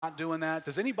not doing that?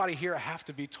 Does anybody here have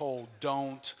to be told,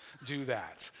 don't do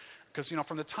that? Because,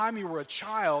 from the time you were a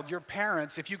child, your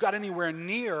parents, if you got anywhere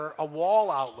near a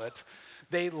wall outlet,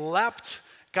 they leapt,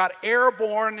 got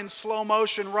airborne in slow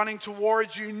motion running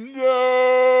towards you.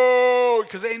 No!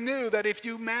 Because they knew that if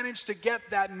you managed to get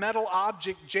that metal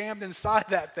object jammed inside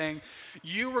that thing,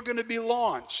 you were going to be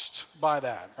launched by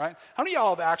that, right? How many of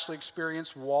y'all have actually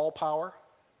experienced wall power?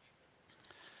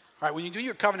 All right, when you do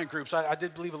your covenant groups, I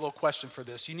did leave a little question for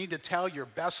this. You need to tell your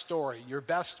best story, your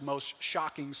best, most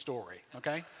shocking story,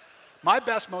 okay? My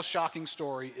best, most shocking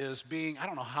story is I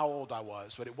don't know how old I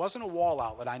was, but it wasn't a wall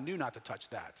outlet. I knew not to touch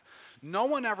that. No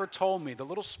one ever told me the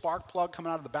little spark plug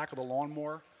coming out of the back of the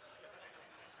lawnmower,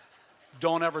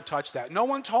 don't ever touch that. No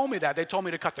one told me that. They told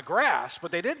me to cut the grass,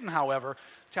 but they didn't, however,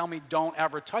 tell me don't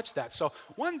ever touch that. So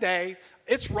one day,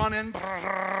 it's running,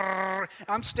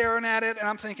 I'm staring at it, and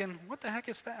I'm thinking, what the heck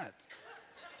is that?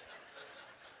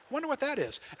 Wonder what that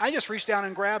is. I just reached down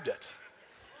and grabbed it.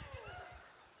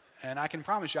 And I can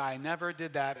promise you, I never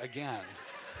did that again,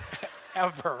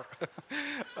 ever.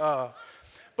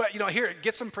 But here,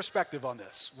 get some perspective on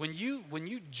this. When you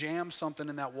jam something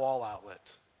in that wall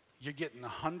outlet, you're getting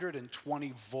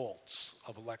 120 volts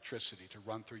of electricity to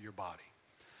run through your body.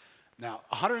 Now,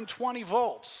 120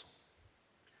 volts,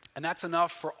 and that's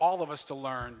enough for all of us to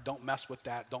learn, don't mess with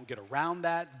that, don't get around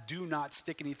that, do not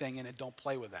stick anything in it, don't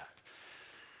play with that.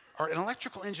 Or an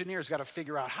electrical engineer's got to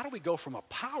figure out, how do we go from a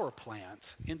power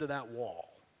plant into that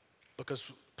wall?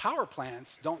 Because power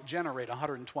plants don't generate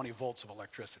 120 volts of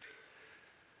electricity.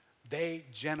 They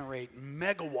generate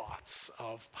megawatts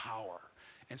of power.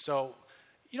 And so,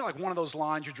 like one of those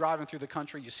lines, you're driving through the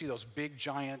country, you see those big,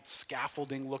 giant,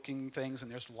 scaffolding-looking things,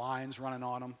 and there's lines running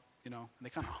on them, and they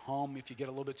kind of hum if you get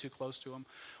a little bit too close to them.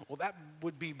 Well, that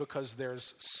would be because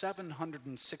there's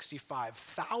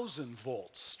 765,000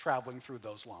 volts traveling through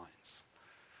those lines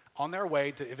on their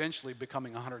way to eventually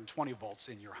becoming 120 volts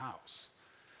in your house.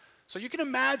 So you can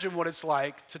imagine what it's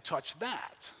like to touch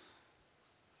that.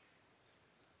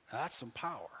 Now, that's some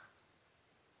power.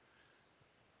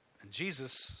 And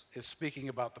Jesus is speaking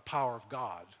about the power of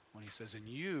God when he says, and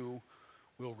you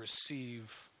will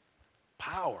receive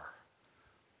power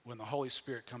when the Holy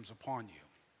Spirit comes upon you.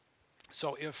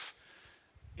 So if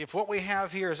what we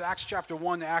have here is Acts chapter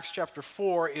 1 to Acts chapter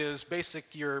 4 is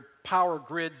your power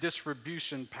grid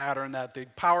distribution pattern, that the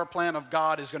power plant of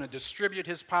God is going to distribute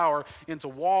his power into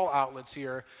wall outlets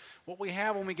here, what we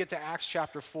have when we get to Acts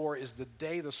chapter 4 is the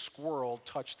day the squirrel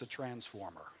touched the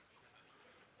transformer.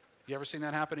 You ever seen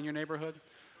that happen in your neighborhood?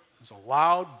 There's a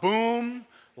loud boom,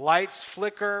 lights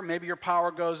flicker, maybe your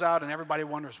power goes out, and everybody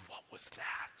wonders, what was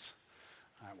that?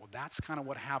 All right, well, that's kind of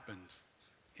what happened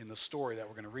in the story that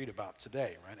we're going to read about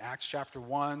today, right? Acts chapter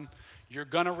 1, you're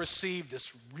going to receive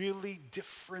this really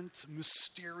different,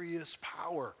 mysterious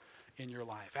power in your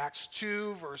life. Acts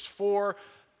 2, verse 4,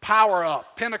 power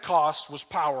up. Pentecost was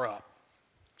power up.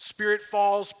 Spirit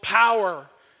falls, power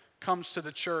comes to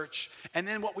the church. And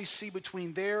then what we see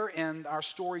between there and our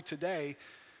story today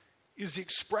is the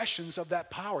expressions of that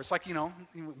power. It's like,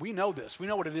 we know this. We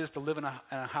know what it is to live in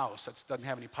a house that doesn't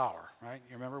have any power, right?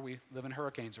 You remember, we live in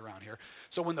hurricanes around here.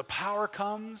 So when the power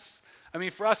comes,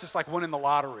 for us, it's like winning the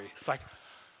lottery. It's like,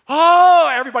 oh,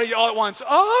 everybody all at once,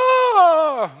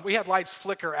 oh! We had lights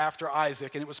flicker after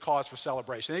Isaac, and it was cause for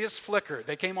celebration. They just flickered.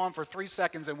 They came on for 3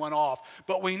 seconds and went off.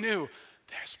 But we knew,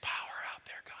 there's power out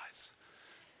there, guys.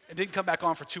 It didn't come back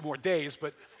on for 2 more days,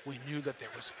 but we knew that there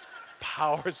was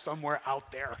power somewhere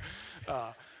out there.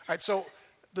 All right, so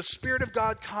the Spirit of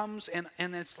God comes, and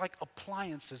it's like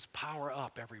appliances power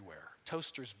up everywhere.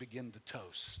 Toasters begin to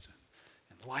toast,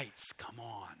 and lights come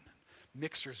on.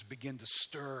 Mixers begin to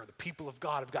stir. The people of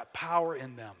God have got power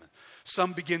in them.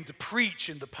 Some begin to preach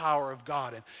in the power of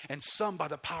God, and some, by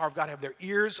the power of God, have their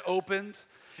ears opened,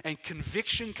 and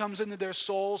conviction comes into their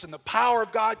souls, and the power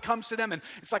of God comes to them, and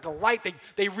it's like a light.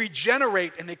 They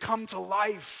regenerate, and they come to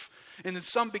life. And then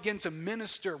some begin to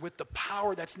minister with the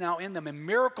power that's now in them, and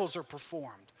miracles are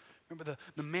performed. Remember,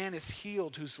 the man is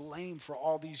healed who's lame for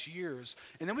all these years.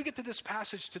 And then we get to this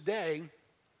passage today,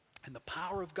 and the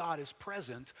power of God is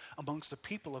present amongst the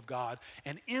people of God.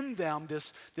 And in them,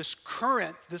 this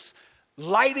current, this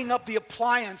lighting up the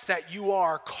appliance that you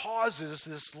are, causes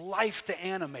this life to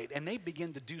animate. And they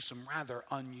begin to do some rather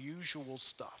unusual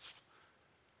stuff.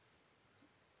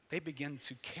 They begin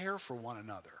to care for one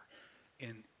another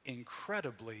in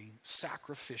incredibly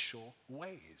sacrificial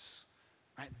ways.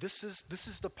 Right? This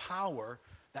is the power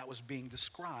that was being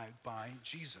described by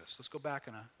Jesus. Let's go back,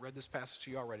 and I read this passage to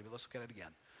you already, but let's look at it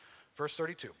again. Verse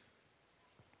 32,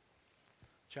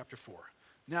 chapter 4.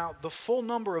 Now, the full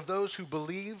number of those who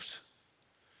believed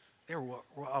They were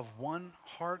of one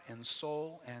heart and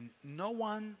soul, and no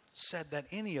one said that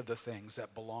any of the things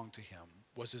that belonged to him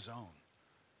was his own,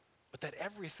 but that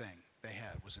everything they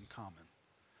had was in common.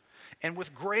 And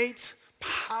with great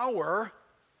power,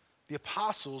 the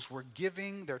apostles were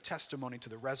giving their testimony to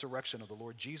the resurrection of the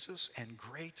Lord Jesus, and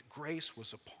great grace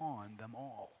was upon them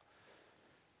all.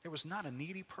 There was not a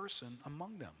needy person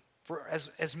among them. For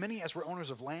as many as were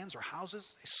owners of lands or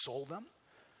houses, they sold them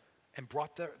and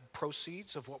brought the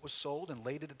proceeds of what was sold and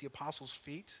laid it at the apostles'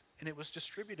 feet, and it was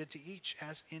distributed to each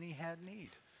as any had need.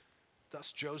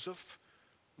 Thus Joseph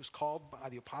was called by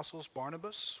the apostles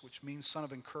Barnabas, which means son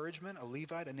of encouragement, a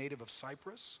Levite, a native of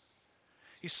Cyprus.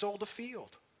 He sold a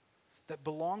field that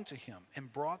belonged to him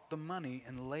and brought the money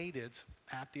and laid it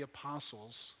at the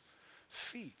apostles'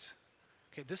 feet.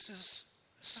 Okay, this is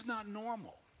not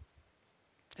normal.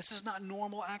 This is not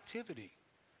normal activity.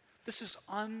 This is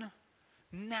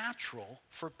unnatural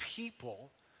for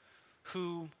people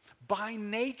who by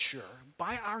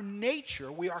our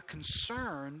nature, we are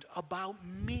concerned about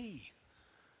me.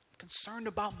 I'm concerned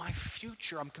about my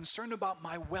future. I'm concerned about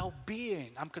my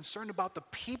well-being. I'm concerned about the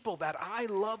people that I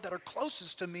love that are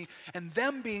closest to me and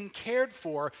them being cared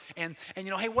for. And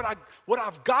hey, what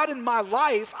I've got in my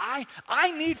life,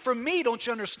 I need for me, don't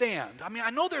you understand? I mean, I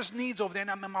know there's needs over there,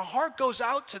 and my heart goes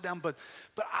out to them, but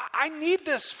I need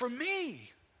this for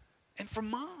me and for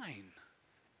mine.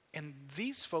 And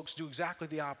these folks do exactly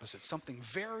the opposite, something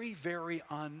very, very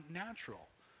unnatural.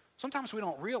 Sometimes we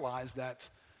don't realize that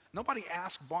nobody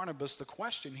asked Barnabas the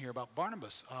question here about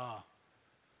Barnabas.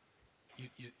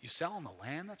 You selling the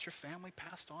land that your family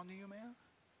passed on to you, man?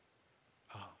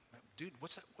 Dude,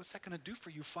 what's that going to do for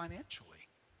you financially?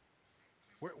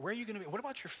 Where are you going to be? What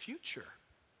about your future?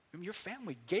 I mean, your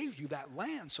family gave you that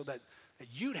land so that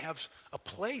you'd have a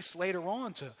place later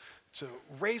on to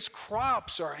raise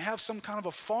crops or have some kind of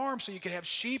a farm so you could have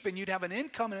sheep and you'd have an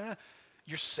income. And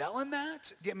you're selling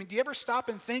that? I mean, do you ever stop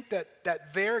and think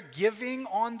that their giving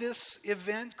on this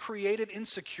event created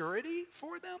insecurity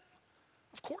for them?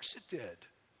 Of course it did.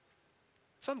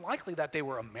 It's unlikely that they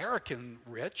were American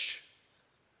rich.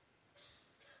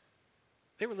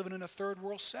 They were living in a third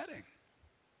world setting.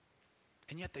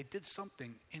 And yet they did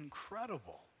something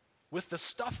incredible with the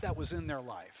stuff that was in their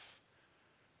life.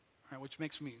 All right, which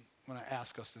makes me want to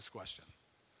ask us this question.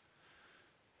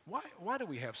 Why do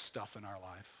we have stuff in our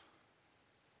life?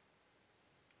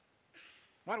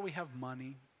 Why do we have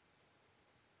money?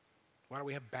 Why do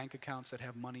we have bank accounts that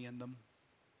have money in them?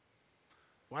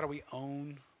 Why do we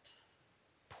own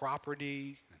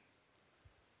property,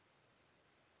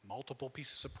 multiple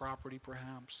pieces of property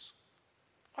perhaps?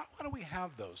 Why do we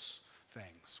have those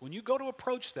things? When you go to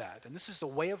approach that, and this is a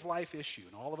way of life issue,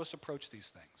 and all of us approach these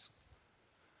things,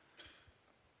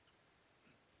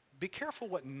 be careful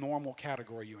what normal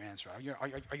category you answer.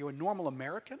 Are you a normal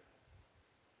American?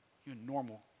 Are you a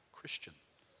normal Christian?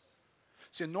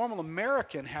 See, a normal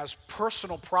American has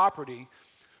personal property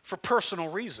for personal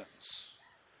reasons.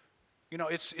 You know,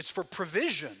 it's for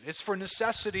provision. It's for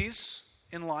necessities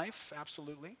in life,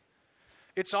 absolutely.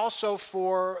 It's also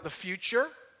for the future.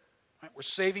 Right? We're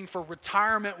saving for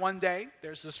retirement one day.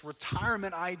 There's this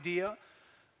retirement idea.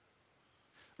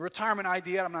 The retirement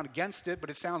idea, I'm not against it, but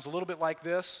it sounds a little bit like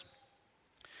this.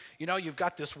 You know, you've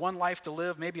got this one life to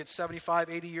live. Maybe it's 75,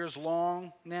 80 years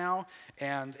long now.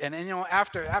 And you know,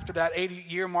 after that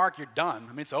 80-year mark, you're done.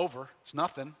 I mean, it's over. It's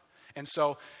nothing. And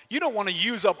so you don't want to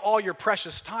use up all your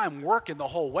precious time working the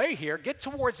whole way here. Get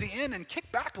towards the end and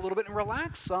kick back a little bit and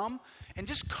relax some and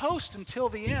just coast until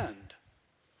the end.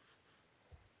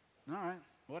 All right,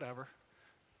 whatever.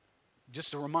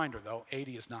 Just a reminder, though,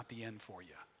 80 is not the end for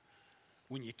you.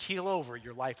 When you keel over,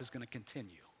 your life is going to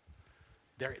continue.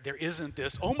 There isn't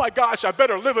this, oh my gosh, I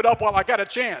better live it up while I got a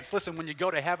chance. Listen, when you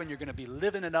go to heaven, you're going to be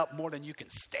living it up more than you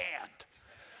can stand.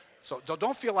 So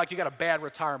don't feel like you got a bad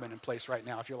retirement in place right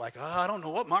now. If you're like, I don't know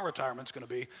what my retirement's going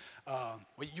to be. Well,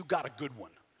 you got a good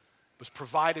one. It was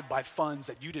provided by funds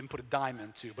that you didn't put a dime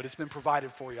into, but it's been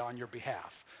provided for you on your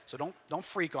behalf. So don't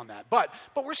freak on that. But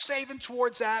we're saving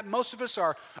towards that. Most of us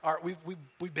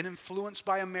we've been influenced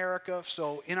by America.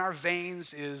 So in our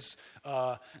veins is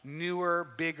newer,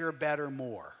 bigger, better,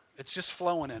 more. It's just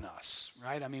flowing in us,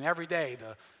 right? I mean, every day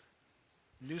the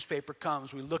newspaper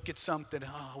comes, we look at something,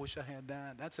 I wish I had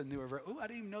that. That's a newer, I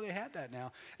didn't even know they had that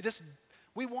now.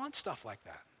 We want stuff like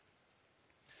that.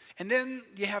 And then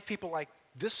you have people like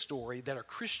this story that are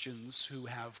Christians who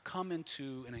have come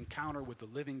into an encounter with the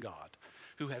living God,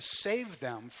 who has saved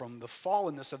them from the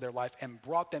fallenness of their life and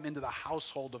brought them into the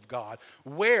household of God,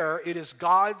 where it is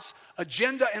God's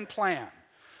agenda and plan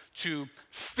to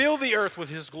fill the earth with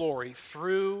his glory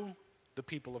through the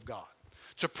people of God,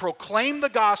 to proclaim the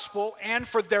gospel and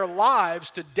for their lives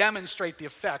to demonstrate the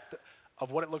effect of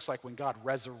what it looks like when God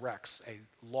resurrects a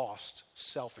lost,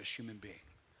 selfish human being.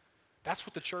 That's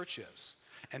what the church is.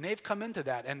 And they've come into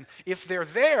that. And if they're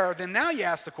there, then now you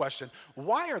ask the question,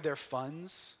 why are there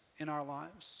funds in our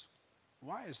lives?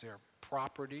 Why is there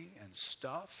property and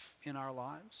stuff in our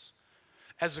lives?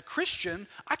 As a Christian,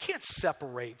 I can't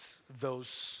separate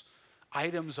those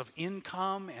items of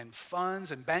income and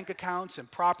funds and bank accounts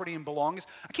and property and belongings.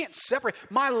 I can't separate.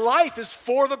 My life is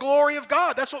for the glory of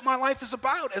God. That's what my life is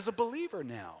about as a believer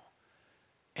now.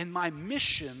 And my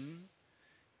mission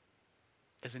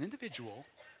as an individual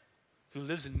who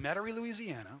lives in Metairie,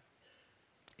 Louisiana,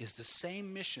 is the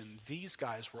same mission these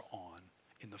guys were on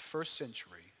in the first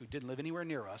century, who didn't live anywhere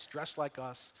near us, dressed like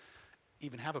us,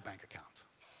 even have a bank account.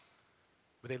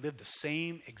 But they lived the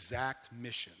same exact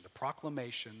mission, the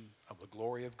proclamation of the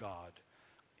glory of God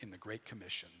in the Great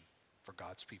Commission for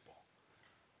God's people.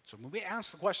 So when we ask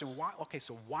the question,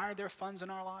 why are there funds in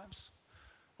our lives?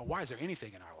 Well, why is there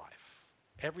anything in our life?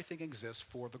 Everything exists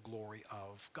for the glory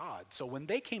of God. So when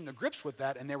they came to grips with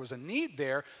that and there was a need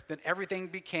there, then everything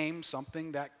became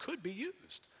something that could be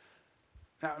used.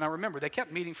 Now remember, they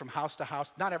kept meeting from house to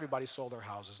house. Not everybody sold their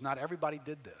houses. Not everybody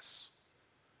did this.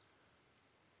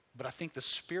 But I think the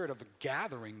spirit of the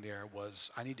gathering there was,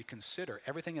 I need to consider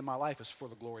everything in my life is for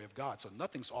the glory of God. So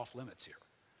nothing's off limits here.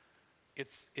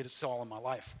 It's all in my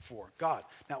life for God.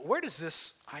 Now, where does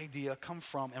this idea come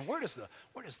from? And where does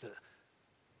the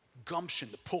gumption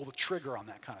to pull the trigger on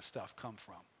that kind of stuff come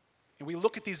from? And we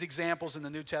look at these examples in the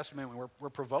New Testament and we're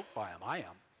provoked by them. I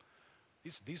am.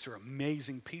 These are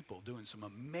amazing people doing some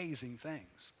amazing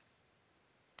things.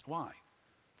 Why?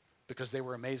 Because they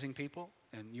were amazing people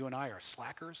and you and I are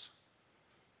slackers?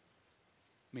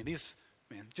 I mean,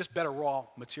 just better raw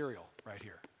material right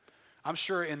here. I'm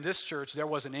sure in this church there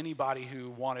wasn't anybody who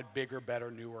wanted bigger,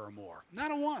 better, newer, or more.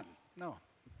 Not a one. No.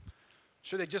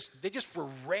 Sure, they just were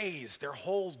raised. Their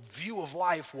whole view of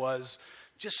life was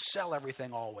just sell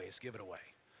everything always, give it away.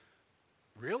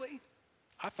 Really?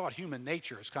 I thought human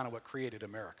nature is kind of what created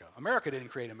America. America didn't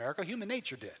create America. Human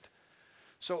nature did.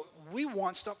 So we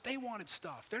want stuff. They wanted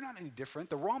stuff. They're not any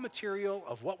different. The raw material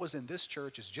of what was in this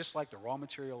church is just like the raw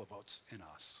material of what's in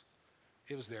us.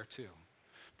 It was there too.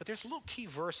 But there's a little key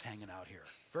verse hanging out here.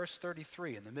 Verse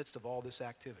 33 in the midst of all this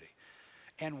activity.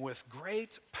 And with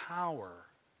great power,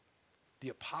 the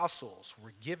apostles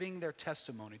were giving their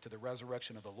testimony to the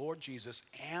resurrection of the Lord Jesus,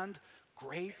 and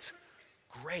great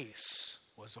grace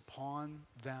was upon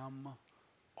them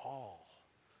all.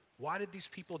 Why did these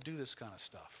people do this kind of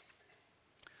stuff?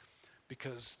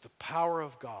 Because the power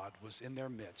of God was in their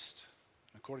midst,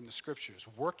 according to scriptures,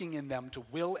 working in them to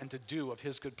will and to do of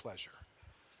his good pleasure.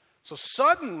 So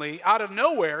suddenly, out of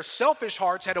nowhere, selfish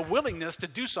hearts had a willingness to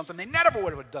do something they never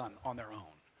would have done on their own.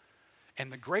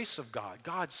 And the grace of God,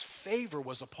 God's favor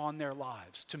was upon their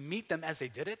lives to meet them as they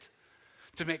did it,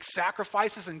 to make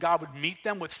sacrifices and God would meet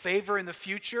them with favor in the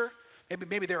future.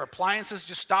 Maybe their appliances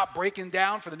just stopped breaking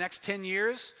down for the next 10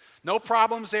 years. No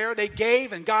problems there. They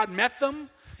gave and God met them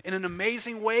in an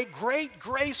amazing way. Great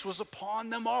grace was upon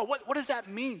them all. What does that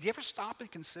mean? Do you ever stop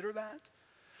and consider that?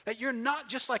 That you're not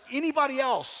just like anybody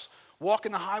else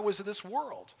walking the highways of this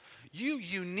world. You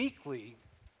uniquely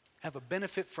have a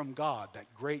benefit from God.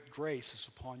 That great grace is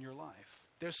upon your life.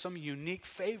 There's some unique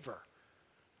favor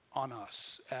on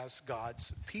us as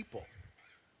God's people.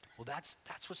 Well, that's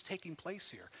what's taking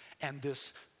place here. And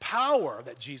this power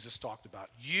that Jesus talked about,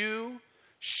 you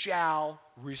shall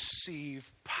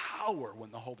receive power when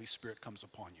the Holy Spirit comes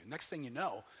upon you. Next thing you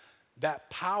know, that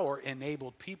power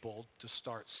enabled people to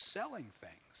start selling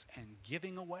things and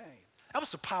giving away. That was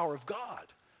the power of God.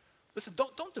 Listen,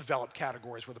 don't develop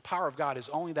categories where the power of God is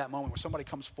only that moment where somebody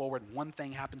comes forward and one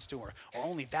thing happens to her, or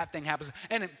only that thing happens.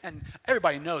 And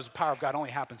everybody knows the power of God only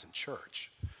happens in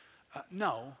church.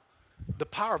 No, the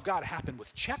power of God happened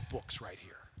with checkbooks right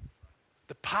here.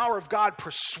 The power of God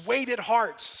persuaded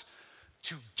hearts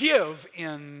to give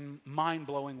in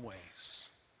mind-blowing ways.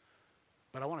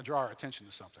 But I want to draw our attention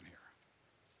to something here.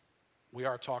 We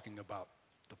are talking about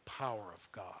the power of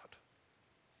God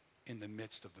in the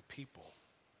midst of the people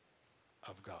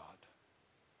of God.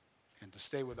 And to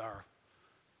stay with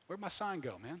where'd my sign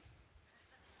go, man?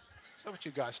 What's up with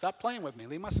you guys? Stop playing with me.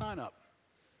 Leave my sign up.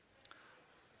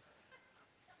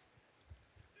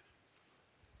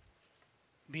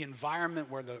 The environment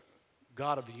where the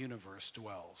God of the universe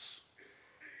dwells,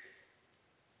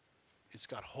 it's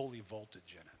got holy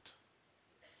voltage in it.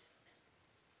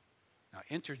 Now,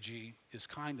 Entergy is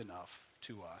kind enough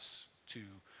to us to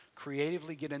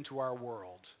creatively get into our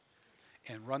world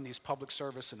and run these public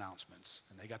service announcements.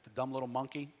 And they got the dumb little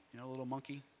monkey, little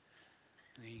monkey.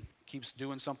 And he keeps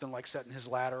doing something like setting his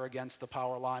ladder against the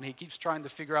power line. He keeps trying to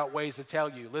figure out ways to tell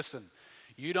you, listen,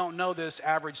 you don't know this,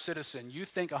 average citizen. You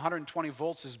think 120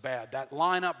 volts is bad. That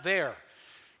line up there,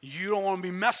 you don't want to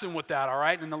be messing with that, all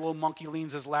right? And the little monkey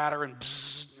leans his ladder and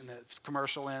bzzz, and the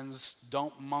commercial ends.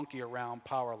 Don't monkey around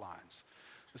power lines.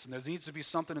 Listen, there needs to be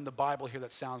something in the Bible here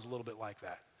that sounds a little bit like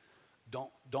that.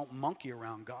 Don't monkey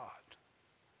around God.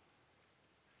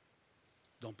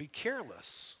 Don't be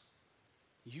careless.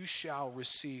 You shall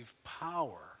receive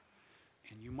power.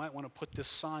 And you might want to put this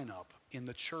sign up in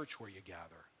the church where you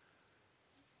gather.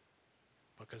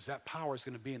 Because that power is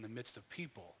going to be in the midst of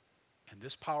people. And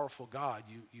this powerful God,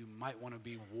 you might want to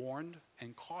be warned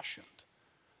and cautioned.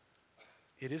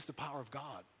 It is the power of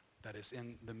God that is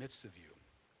in the midst of you.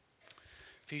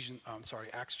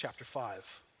 Acts chapter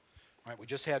 5. All right, we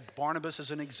just had Barnabas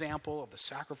as an example of the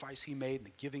sacrifice he made and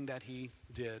the giving that he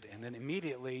did. And then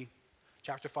immediately,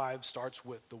 chapter 5 starts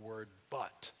with the word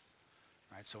but.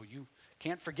 All right, so you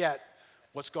can't forget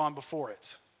what's gone before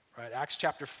it. Right, Acts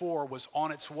chapter 4 was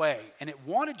on its way, and it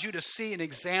wanted you to see an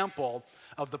example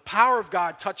of the power of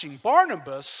God touching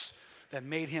Barnabas that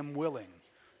made him willing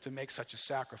to make such a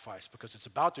sacrifice, because it's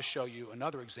about to show you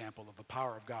another example of the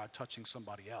power of God touching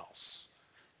somebody else.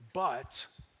 But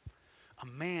a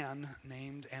man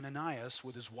named Ananias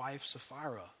with his wife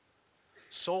Sapphira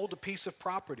sold a piece of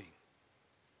property,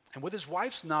 and with his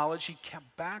wife's knowledge, he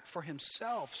kept back for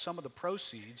himself some of the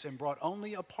proceeds and brought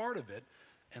only a part of it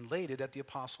and laid it at the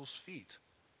apostles' feet.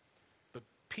 But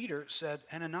Peter said,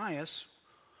 Ananias,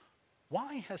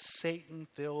 why has Satan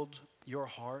filled your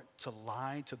heart to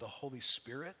lie to the Holy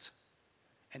Spirit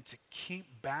and to keep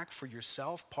back for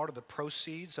yourself part of the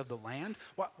proceeds of the land?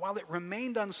 While it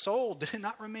remained unsold, did it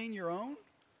not remain your own?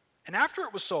 And after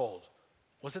it was sold,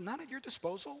 was it not at your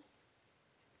disposal?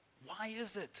 Why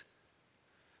is it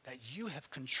that you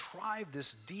have contrived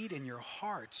this deed in your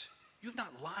heart? You've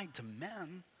not lied to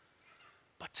men,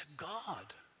 but to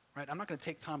God. Right? I'm not going to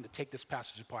take time to take this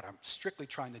passage apart. I'm strictly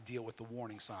trying to deal with the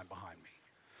warning sign behind me.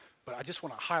 But I just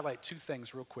want to highlight two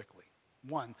things real quickly.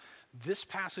 One, this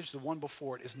passage, the one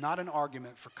before it, is not an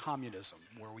argument for communism,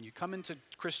 where when you come into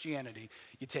Christianity,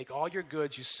 you take all your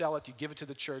goods, you sell it, you give it to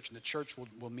the church, and the church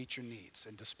will meet your needs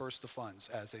and disperse the funds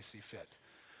as they see fit.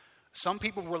 Some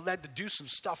people were led to do some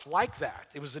stuff like that.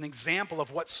 It was an example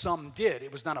of what some did.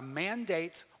 It was not a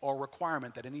mandate or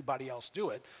requirement that anybody else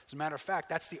do it. As a matter of fact,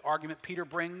 that's the argument Peter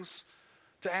brings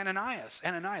to Ananias.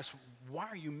 Ananias, why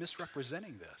are you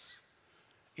misrepresenting this?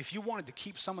 If you wanted to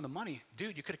keep some of the money,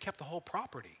 dude, you could have kept the whole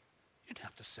property. You didn't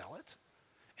have to sell it.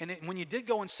 And when you did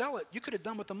go and sell it, you could have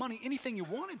done with the money anything you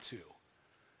wanted to.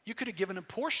 You could have given a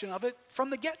portion of it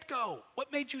from the get-go.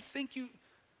 What made you think you...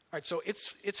 All right, so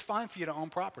it's fine for you to own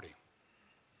property.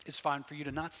 It's fine for you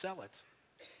to not sell it.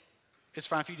 It's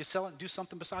fine for you to sell it and do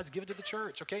something besides give it to the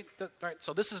church, okay? All right,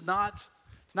 so this is not,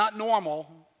 it's not normal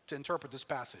to interpret this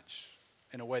passage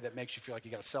in a way that makes you feel like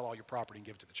you got to sell all your property and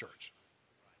give it to the church.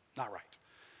 Not right.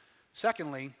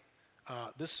 Secondly,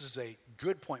 this is a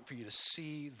good point for you to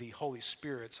see the Holy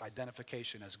Spirit's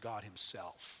identification as God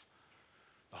himself.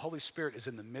 The Holy Spirit is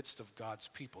in the midst of God's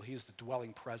people. He is the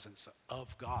dwelling presence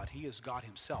of God. He is God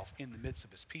himself in the midst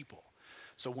of his people.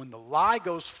 So when the lie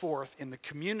goes forth in the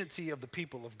community of the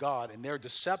people of God and their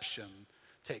deception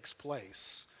takes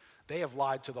place, they have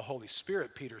lied to the Holy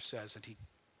Spirit, Peter says, and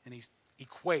he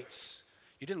equates,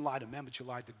 you didn't lie to men, but you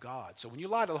lied to God. So when you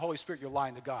lie to the Holy Spirit, you're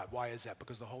lying to God. Why is that?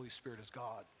 Because the Holy Spirit is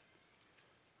God.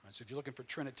 Right, so if you're looking for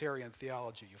Trinitarian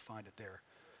theology, you find it there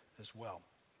as well.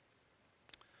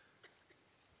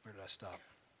 Where did I stop?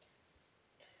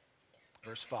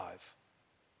 Verse 5.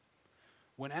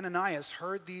 When Ananias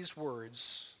heard these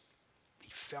words, he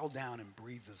fell down and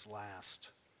breathed his last.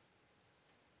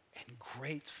 And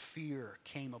great fear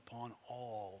came upon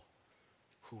all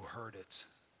who heard it.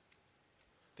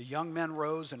 The young men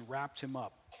rose and wrapped him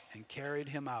up and carried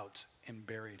him out and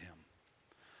buried him.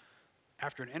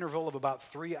 After an interval of about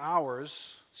 3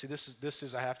 hours, see, this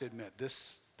is I have to admit,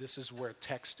 this is where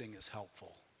texting is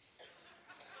helpful.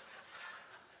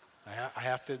 I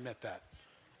have to admit that.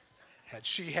 Had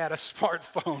she had a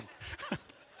smartphone,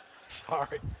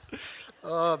 sorry,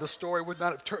 the story would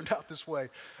not have turned out this way.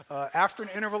 After an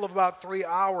interval of about 3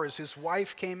 hours, his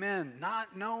wife came in,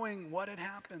 not knowing what had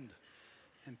happened.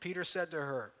 And Peter said to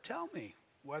her, tell me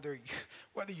whether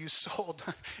you sold,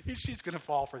 she's going to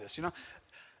fall for this, you know.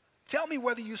 Tell me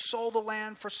whether you sold the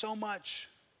land for so much.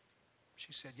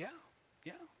 She said, yeah,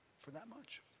 for that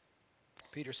much.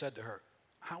 Peter said to her,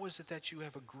 how is it that you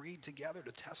have agreed together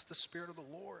to test the Spirit of the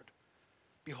Lord?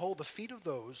 Behold, the feet of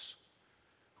those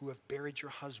who have buried your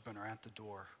husband are at the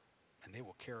door, and they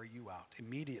will carry you out."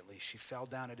 Immediately she fell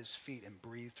down at his feet and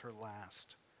breathed her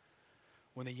last.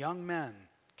 When the young men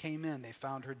came in, they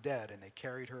found her dead, and they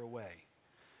carried her away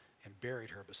and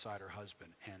buried her beside her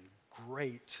husband. And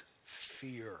great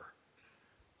fear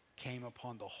came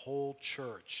upon the whole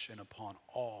church and upon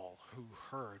all who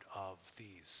heard of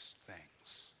these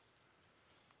things.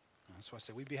 And that's why I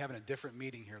say we'd be having a different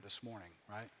meeting here this morning,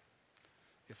 right?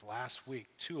 If last week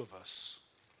 2 of us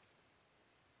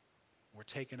were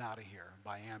taken out of here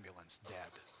by ambulance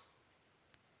dead,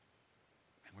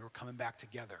 and we were coming back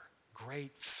together,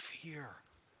 great fear.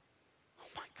 Oh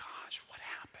my gosh, what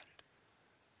happened?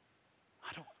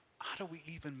 How do we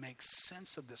even make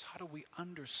sense of this? How do we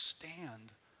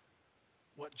understand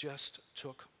what just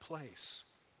took place?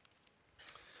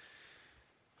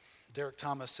 Derek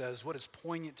Thomas says, what is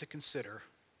poignant to consider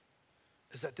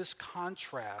is that this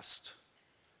contrast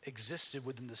existed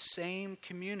within the same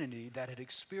community that had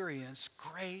experienced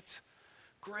great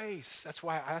grace. That's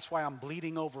why I'm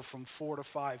bleeding over from 4 to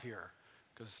 5 here,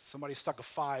 because somebody stuck a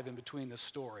 5 in between this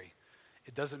story.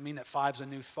 It doesn't mean that 5's a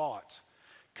new thought.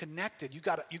 Connected, you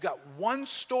got one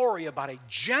story about a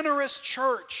generous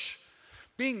church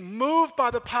being moved by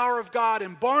the power of God,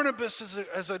 and Barnabas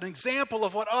as an example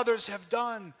of what others have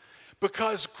done,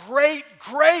 because great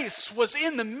grace was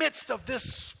in the midst of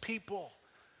this people.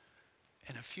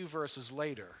 And a few verses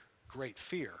later, great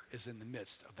fear is in the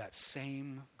midst of that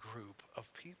same group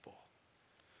of people.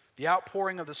 The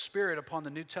outpouring of the Spirit upon the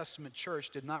New Testament church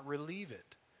did not relieve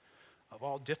it of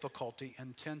all difficulty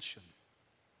and tension.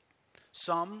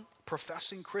 Some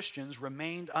professing Christians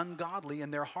remained ungodly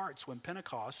in their hearts when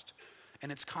Pentecost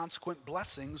and its consequent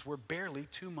blessings were barely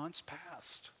 2 months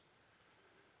past.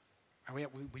 And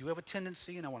we have a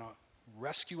tendency, and I want to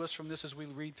rescue us from this as we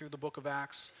read through the book of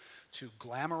Acts, to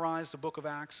glamorize the book of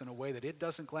Acts in a way that it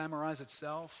doesn't glamorize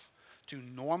itself, to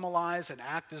normalize and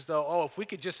act as though, if we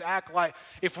could just act like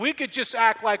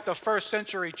the first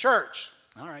century church.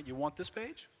 All right, you want this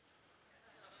page?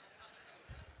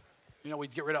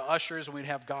 We'd get rid of ushers, and we'd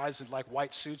have guys in like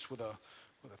white suits with a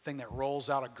thing that rolls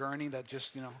out a gurney that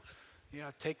just,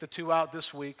 take the 2 out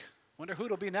this week. Wonder who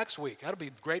it'll be next week. That'll be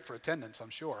great for attendance,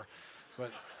 I'm sure.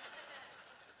 But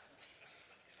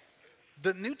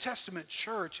the New Testament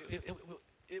church,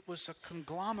 it was a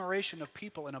conglomeration of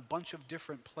people in a bunch of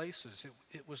different places.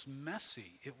 It was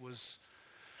messy. It was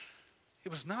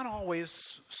not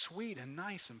always sweet and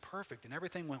nice and perfect, and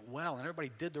everything went well, and everybody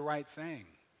did the right thing.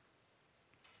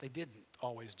 They didn't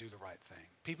always do the right thing.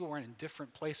 People were in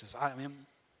different places. I mean,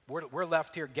 we're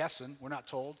left here guessing. We're not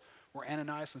told. Were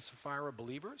Ananias and Sapphira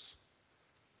believers?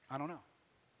 I don't know.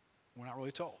 We're not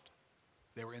really told.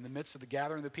 They were in the midst of the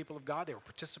gathering of the people of God. They were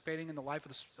participating in the life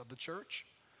of the church.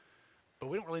 But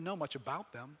we don't really know much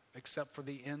about them except for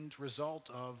the end result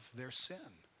of their sin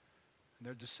and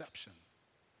their deception.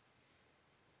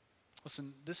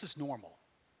 Listen, this is normal.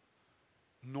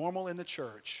 Normal in the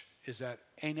church is that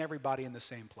ain't everybody in the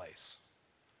same place.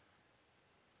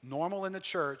 Normal in the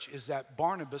church is that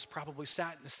Barnabas probably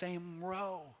sat in the same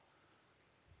row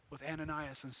with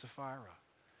Ananias and Sapphira.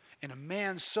 And a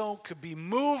man so could be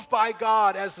moved by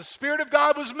God as the Spirit of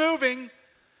God was moving,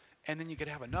 and then you could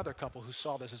have another couple who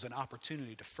saw this as an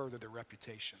opportunity to further their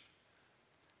reputation,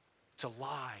 to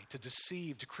lie, to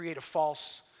deceive, to create a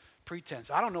false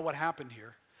pretense. I don't know what happened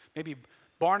here. Maybe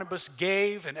Barnabas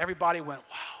gave and everybody went,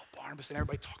 wow, Barnabas, and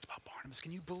everybody talked about Barnabas.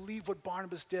 Can you believe what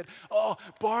Barnabas did? Oh,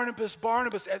 Barnabas,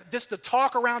 Barnabas. Just the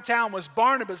talk around town was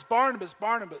Barnabas, Barnabas,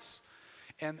 Barnabas.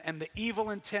 And the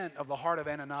evil intent of the heart of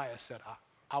Ananias said,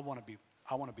 I want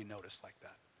to be noticed like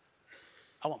that.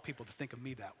 I want people to think of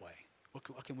me that way.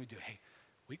 What can we do? Hey,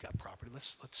 we got property.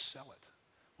 Let's sell it.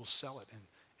 We'll sell it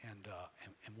and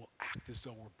we'll act as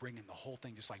though we're bringing the whole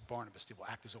thing, just like Barnabas did. We'll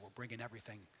act as though we're bringing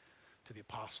everything to the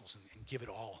apostles and give it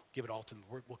all to them.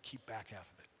 We'll keep back half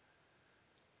of it.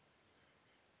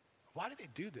 Why did they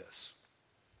do this?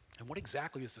 And what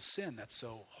exactly is the sin that's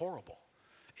so horrible?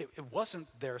 It wasn't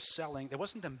their selling. It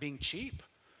wasn't them being cheap.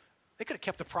 They could have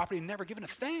kept the property and never given a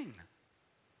thing.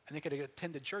 And they could have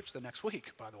attended church the next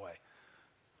week, by the way.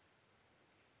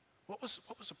 What was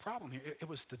the problem here? It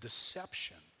was the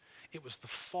deception. It was the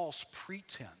false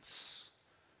pretense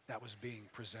that was being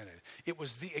presented. It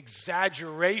was the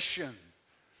exaggeration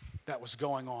that was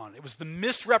going on. It was the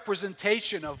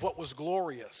misrepresentation of what was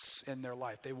glorious in their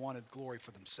life. They wanted glory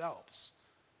for themselves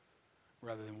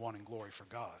rather than wanting glory for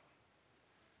God.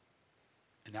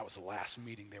 And that was the last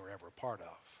meeting they were ever a part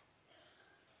of.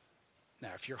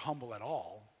 Now, if you're humble at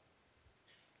all,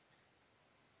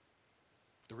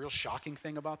 the real shocking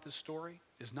thing about this story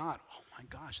is not, oh my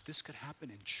gosh, this could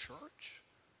happen in church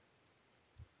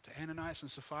to Ananias and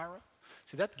Sapphira.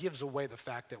 See, that gives away the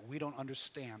fact that we don't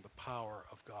understand the power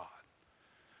of God.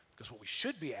 Because what we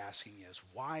should be asking is,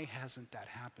 why hasn't that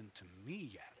happened to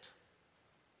me yet?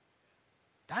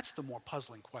 That's the more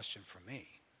puzzling question for me.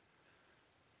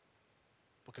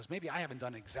 Because maybe I haven't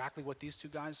done exactly what these two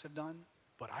guys have done,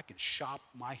 but I can shop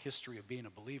my history of being a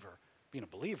believer,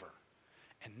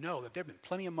 and know that there have been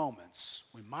plenty of moments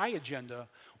when my agenda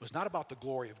was not about the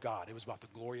glory of God, it was about the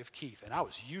glory of Keith, and I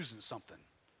was using something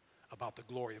about the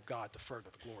glory of God to further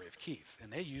the glory of Keith,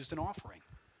 and they used an offering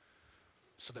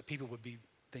so that people would be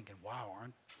thinking, wow,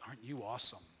 aren't you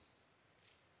awesome?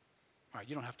 All right,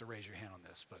 you don't have to raise your hand on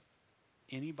this, but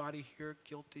anybody here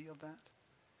guilty of that?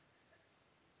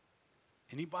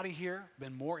 Anybody here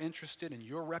been more interested in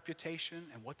your reputation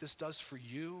and what this does for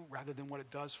you rather than what it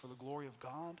does for the glory of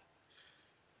God?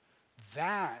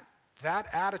 That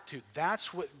attitude,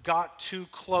 that's what got too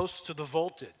close to the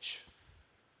voltage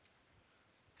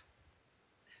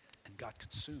and got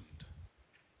consumed.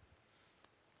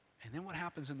 And then what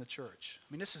happens in the church?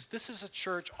 I mean, this is a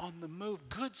church on the move.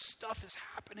 Good stuff is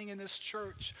happening in this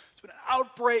church. It's been an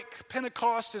outbreak.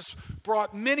 Pentecost has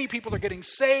brought many people are getting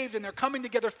saved, and they're coming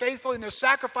together faithfully, and they're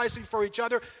sacrificing for each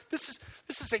other. This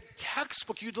is a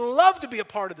textbook. You'd love to be a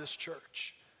part of this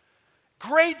church.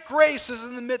 Great grace is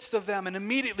in the midst of them, and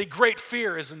immediately great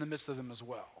fear is in the midst of them as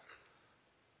well.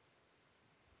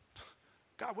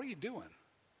 God, what are you doing?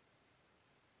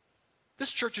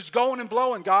 This church is going and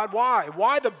blowing, God. Why?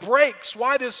 Why the brakes?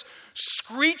 Why this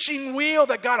screeching wheel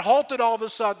that got halted all of a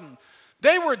sudden?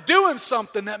 They were doing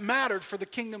something that mattered for the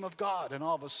kingdom of God, and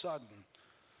all of a sudden,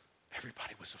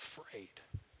 everybody was afraid.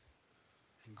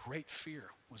 And great fear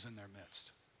was in their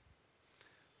midst.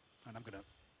 And I'm going to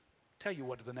tell you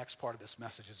what the next part of this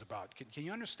message is about. Can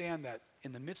you understand that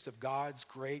in the midst of God's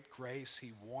great grace,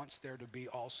 He wants there to be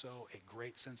also a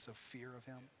great sense of fear of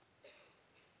Him?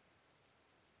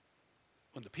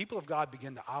 When the people of God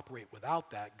begin to operate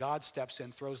without that, God steps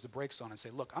in, throws the brakes on, and say,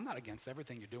 look, I'm not against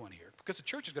everything you're doing here, because the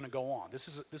church is going to go on. This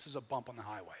is a bump on the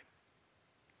highway.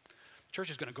 The church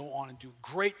is going to go on and do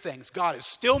great things. God is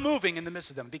still moving in the midst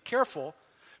of them. Be careful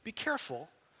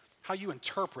how you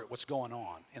interpret what's going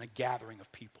on in a gathering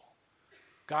of people.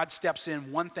 God steps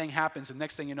in, one thing happens, and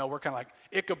next thing you know, we're kind of like,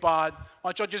 Ichabod,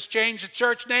 why don't you just change the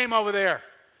church name over there?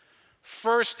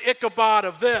 First Ichabod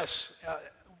of this.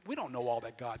 We don't know all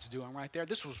that God's doing right there.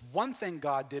 This was one thing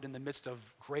God did in the midst of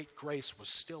great grace was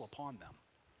still upon them.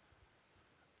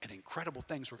 And incredible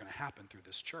things were going to happen through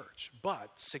this church. But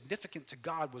significant to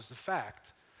God was the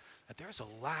fact that there's a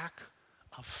lack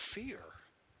of fear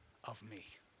of me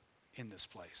in this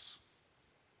place.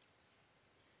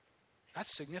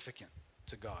 That's significant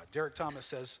to God. Derek Thomas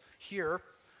says here,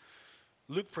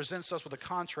 Luke presents us with a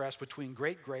contrast between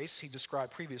great grace he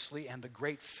described previously and the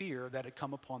great fear that had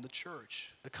come upon the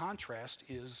church. The contrast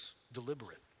is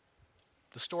deliberate.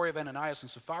 The story of Ananias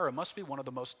and Sapphira must be one of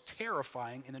the most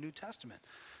terrifying in the New Testament.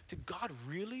 Did God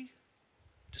really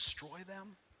destroy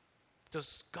them?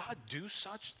 Does God do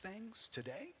such things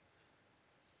today?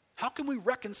 How can we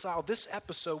reconcile this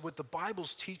episode with the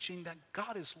Bible's teaching that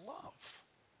God is love?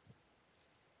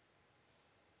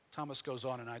 Thomas goes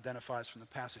on and identifies from the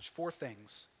passage 4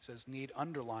 things, says, need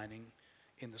underlining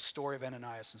in the story of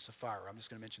Ananias and Sapphira. I'm just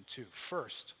going to mention 2.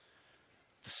 First,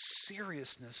 the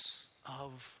seriousness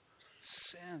of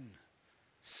sin.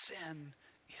 Sin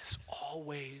is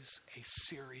always a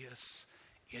serious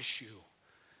issue.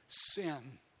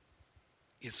 Sin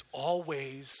is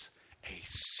always a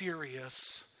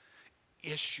serious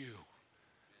issue.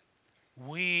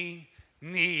 We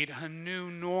need a new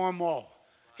normal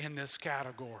in this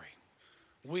category.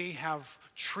 We have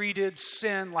treated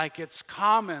sin like it's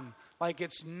common, like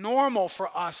it's normal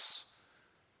for us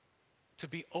to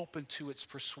be open to its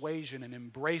persuasion and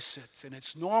embrace it. And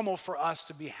it's normal for us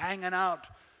to be hanging out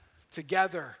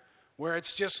together, where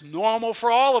it's just normal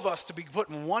for all of us to be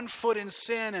putting one foot in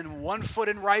sin and one foot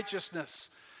in righteousness.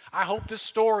 I hope this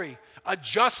story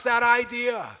adjusts that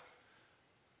idea.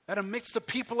 That amidst the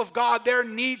people of God, there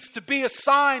needs to be a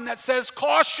sign that says,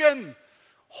 caution.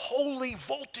 Holy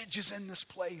voltage is in this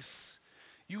place.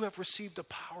 You have received a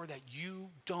power that you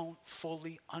don't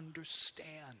fully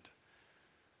understand.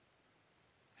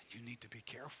 And you need to be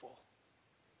careful.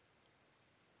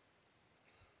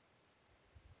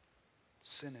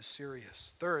 Sin is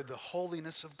serious. Third, the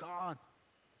holiness of God.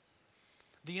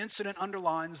 The incident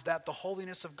underlines that the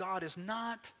holiness of God is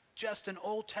not just an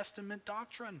Old Testament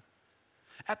doctrine.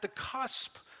 At the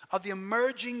cusp of the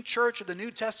emerging church of the New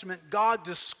Testament, God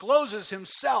discloses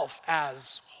himself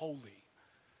as holy.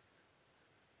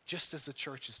 Just as the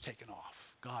church is taken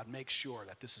off, God makes sure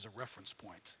that this is a reference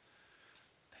point,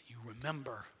 that you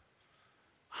remember,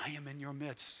 I am in your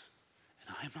midst,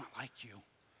 I am not like you.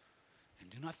 And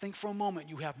do not think for a moment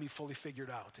you have me fully figured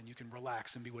out and you can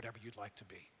relax and be whatever you'd like to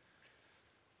be.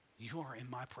 You are in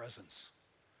my presence,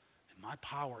 and my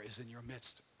power is in your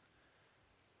midst.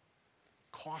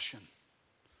 Caution.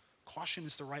 Caution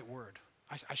is the right word.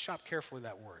 I shop carefully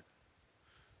that word.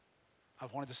 I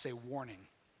wanted to say warning.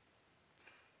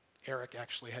 Eric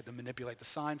actually had to manipulate the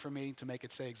sign for me to make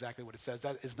it say exactly what it says.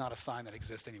 That is not a sign that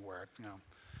exists anywhere. It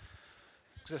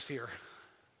exists here.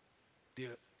 The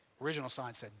original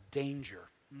sign said danger.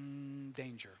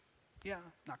 Danger. Yeah,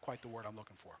 not quite the word I'm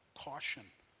looking for. Caution.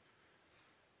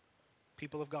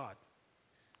 People of God,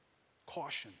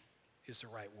 caution is the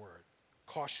right word.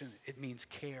 Caution, it means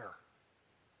care,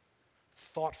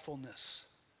 thoughtfulness,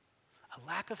 a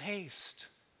lack of haste,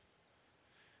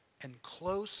 and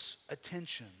close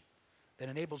attention that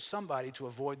enables somebody to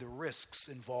avoid the risks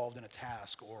involved in a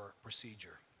task or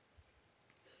procedure.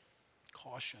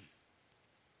 Caution.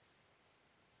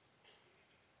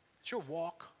 It's your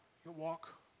walk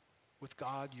with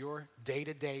God, your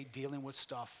day-to-day dealing with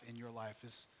stuff in your life.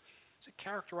 Is it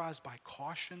characterized by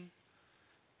caution?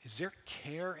 Is there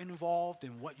care involved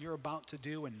in what you're about to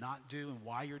do and not do and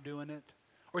why you're doing it?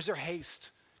 Or is there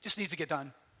haste? Just needs to get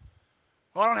done.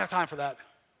 Well, I don't have time for that.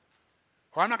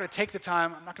 Or I'm not going to take the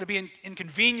time. I'm not going to be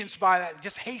inconvenienced by that.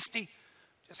 Just hasty.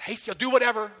 I'll do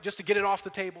whatever just to get it off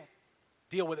the table.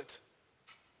 Deal with it.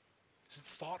 Is it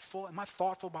thoughtful? Am I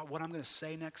thoughtful about what I'm going to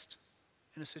say next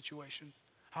in a situation?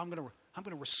 How I'm going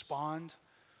to respond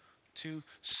to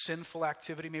sinful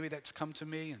activity maybe that's come to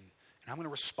me, and I'm going to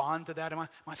respond to that. Am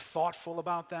I thoughtful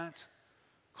about that?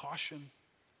 Caution.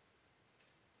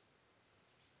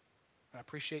 I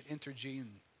appreciate Entergy, and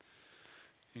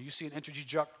you see an Entergy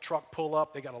truck pull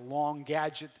up. They got a long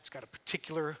gadget. It's got a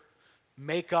particular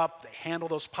makeup. They handle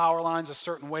those power lines a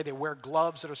certain way. They wear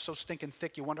gloves that are so stinking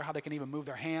thick you wonder how they can even move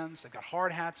their hands. They've got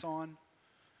hard hats on.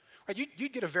 Right?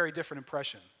 You'd get a very different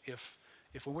impression if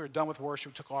when we were done with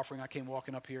worship, we took offering, I came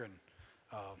walking up here and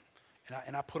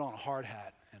I put on a hard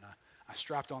hat and I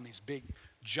strapped on these big,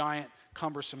 giant,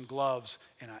 cumbersome gloves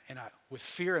and I with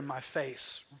fear in my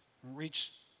face,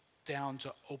 reached down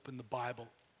to open the Bible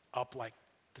up like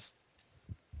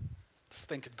this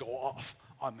thing could go off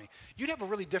on me. You'd have a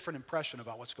really different impression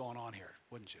about what's going on here,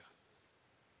 wouldn't you?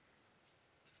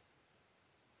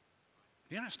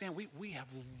 You understand, we have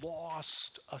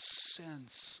lost a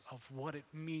sense of what it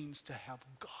means to have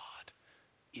God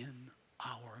in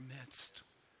our midst.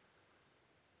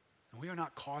 And we are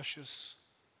not cautious,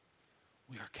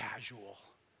 we are casual.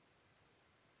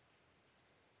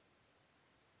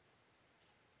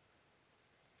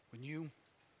 When you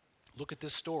look at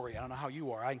this story, I don't know how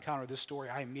you are, I encountered this story,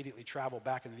 I immediately traveled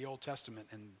back into the Old Testament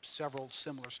and several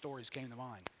similar stories came to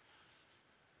mind.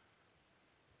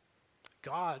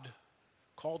 God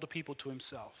called a people to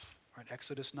himself, right?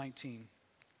 Exodus 19.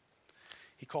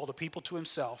 He called a people to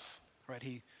himself, right?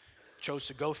 He chose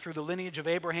to go through the lineage of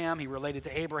Abraham. He related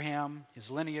to Abraham,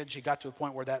 his lineage. He got to a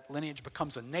point where that lineage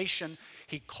becomes a nation.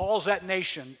 He calls that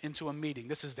nation into a meeting.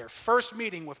 This is their first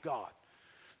meeting with God.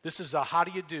 This is a how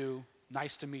do you do,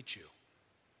 nice to meet you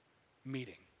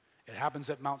meeting. It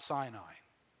happens at Mount Sinai.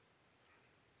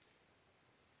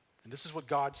 And this is what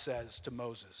God says to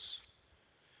Moses.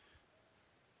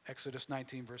 Exodus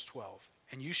 19, verse 12.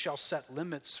 And you shall set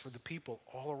limits for the people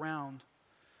all around,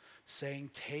 saying,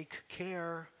 take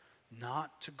care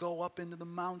not to go up into the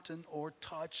mountain or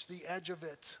touch the edge of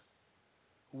it.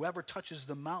 Whoever touches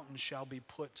the mountain shall be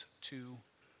put to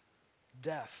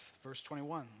death. Verse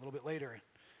 21, a little bit later.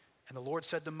 And the Lord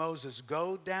said to Moses,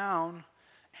 go down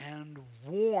and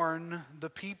warn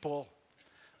the people,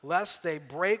 lest they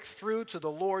break through to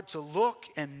the Lord to look,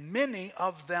 and many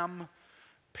of them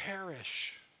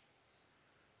perish.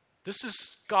 This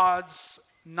is God's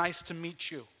nice to meet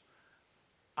you.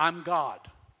 I'm God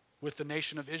with the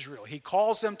nation of Israel. He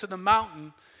calls them to the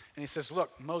mountain and he says,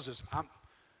 look, Moses,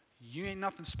 you ain't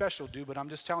nothing special, dude, but I'm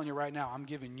just telling you right now, I'm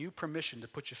giving you permission to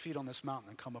put your feet on this mountain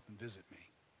and come up and visit me.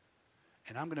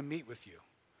 And I'm going to meet with you.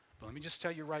 But let me just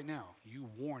tell you right now, you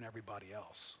warn everybody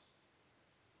else.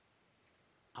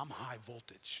 I'm high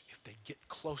voltage. If they get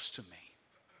close to me,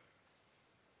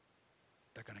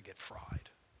 they're going to get fried.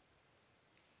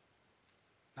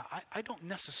 Now, I don't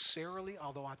necessarily,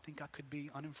 although I think I could be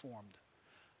uninformed,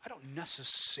 I don't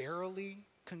necessarily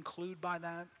conclude by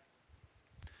that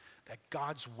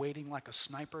God's waiting like a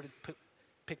sniper to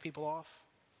pick people off.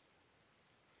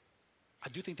 I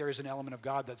do think there is an element of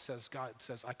God says,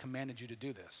 I commanded you to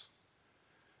do this.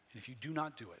 And if you do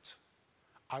not do it,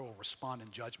 I will respond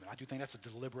in judgment. I do think that's a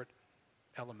deliberate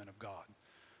element of God.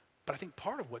 But I think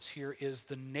part of what's here is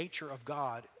the nature of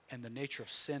God and the nature of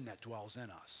sin that dwells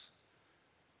in us.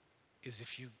 is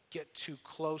if you get too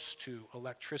close to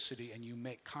electricity and you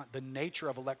make the nature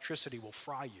of electricity will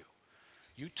fry you.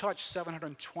 You touch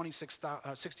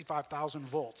 65,000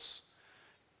 volts,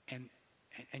 and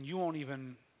you won't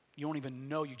even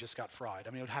know you just got fried.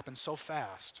 I mean, it would happen so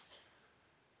fast.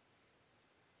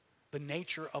 The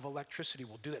nature of electricity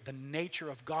will do that. The nature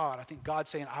of God. I think God's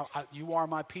saying, you are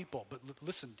my people. But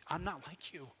listen, I'm not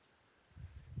like you.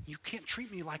 You can't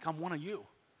treat me like I'm one of you.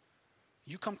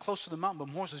 You come close to the mountain,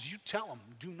 but Moses, you tell them,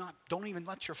 don't even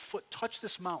let your foot touch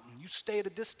this mountain. You stay at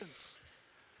a distance.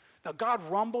 Now, God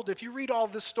rumbled. If you read all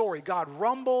this story, God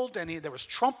rumbled, and there was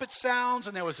trumpet sounds,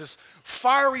 and there was this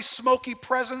fiery, smoky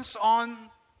presence on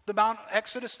the Mount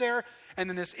Exodus there. And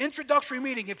in this introductory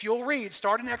meeting, if you'll read,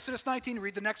 start in Exodus 19,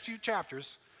 read the next few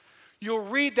chapters, you'll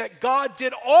read that God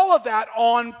did all of that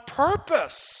on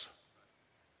purpose.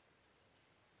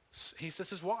 He says,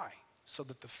 this is why. So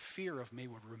that the fear of me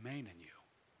would remain in you.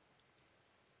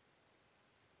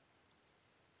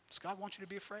 Does God want you to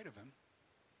be afraid of him?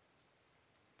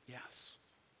 Yes.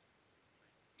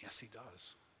 Yes, he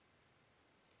does.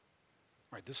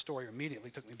 All right, this story immediately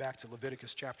took me back to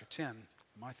Leviticus chapter 10,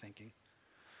 my thinking.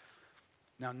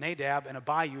 Now, Nadab and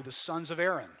Abihu, the sons of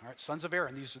Aaron. All right, sons of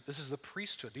Aaron, this is the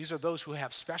priesthood. These are those who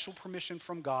have special permission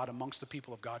from God amongst the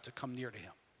people of God to come near to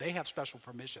him. They have special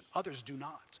permission. Others do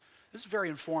not. This is very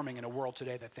informing in a world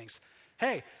today that thinks,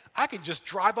 hey, I can just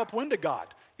drive upwind to God.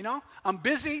 You know, I'm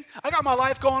busy. I got my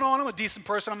life going on. I'm a decent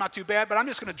person. I'm not too bad. But I'm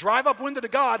just going to drive upwind to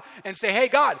God and say, hey,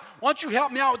 God, why don't you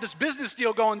help me out with this business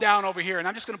deal going down over here? And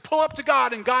I'm just going to pull up to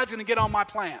God, and God's going to get on my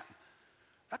plan.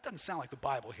 That doesn't sound like the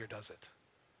Bible here, does it?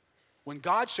 When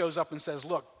God shows up and says,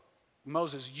 look,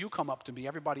 Moses, you come up to me.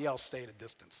 Everybody else stay at a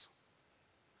distance.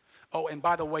 Oh, and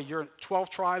by the way, you're 12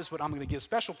 tribes, but I'm going to give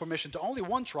special permission to only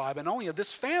one tribe and only of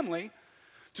this family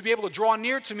to be able to draw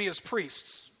near to me as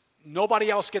priests. Nobody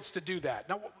else gets to do that.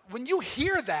 Now, when you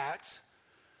hear that,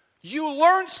 you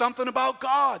learn something about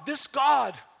God. This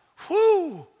God,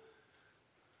 whoo,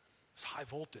 is high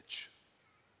voltage.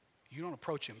 You don't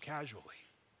approach him casually.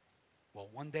 Well,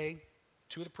 one day,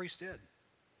 two of the priests did.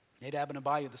 Nadab and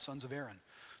Abihu, the sons of Aaron,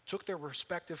 took their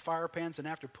respective fire pans, and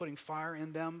after putting fire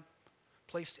in them,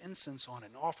 placed incense on it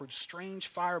and offered strange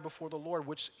fire before the Lord,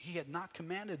 which he had not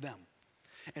commanded them.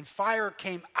 And fire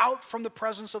came out from the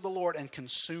presence of the Lord and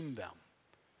consumed them.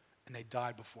 And they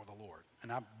died before the Lord.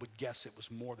 And I would guess it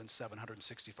was more than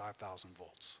 765,000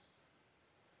 volts.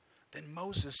 Then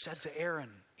Moses said to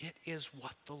Aaron, it is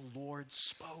what the Lord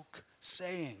spoke,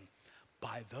 saying,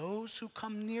 by those who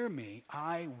come near me,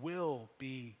 I will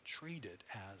be treated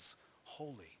as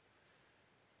holy.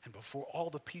 And before all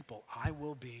the people, I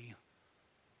will be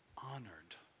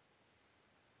honored.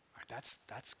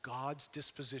 That's God's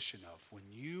disposition of when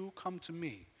you come to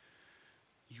me,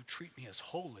 you treat me as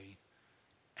holy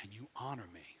and you honor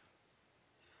me.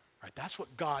 Right? That's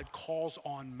what God calls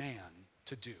on man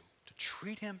to do, to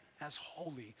treat him as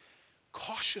holy,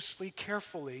 cautiously,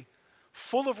 carefully,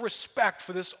 full of respect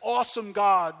for this awesome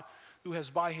God who has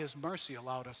by his mercy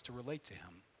allowed us to relate to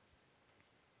him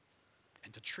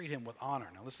and to treat him with honor.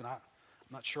 Now listen, I'm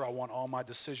not sure I want all my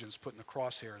decisions put in the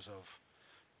crosshairs of,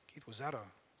 Keith, was that a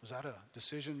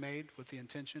decision made with the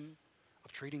intention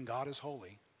of treating God as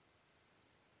holy?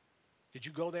 Did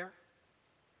you go there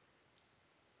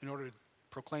in order to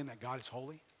proclaim that God is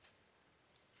holy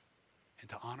and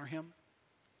to honor him?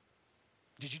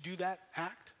 Did you do that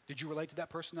act? Did you relate to that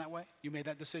person that way? You made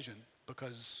that decision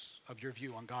because of your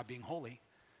view on God being holy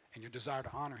and your desire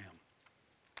to honor him.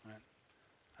 All right.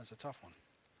 That's a tough one.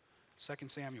 2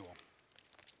 Samuel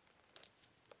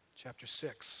chapter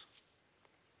 6.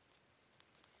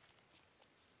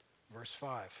 Verse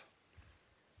 5.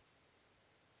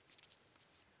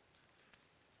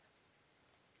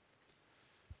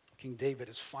 King David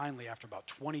is finally, after about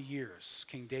 20 years,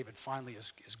 King David finally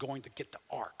is going to get the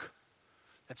ark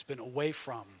that's been away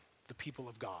from the people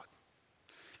of God.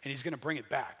 And he's going to bring it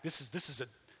back. This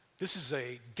is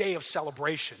a day of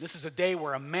celebration. This is a day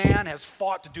where a man has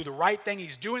fought to do the right thing.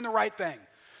 He's doing the right thing.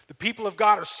 The people of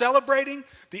God are celebrating.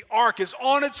 The ark is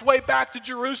on its way back to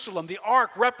Jerusalem. The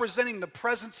ark representing the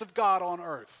presence of God on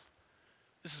earth.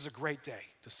 This is a great day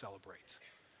to celebrate.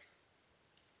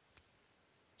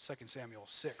 2 Samuel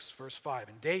 6, verse 5.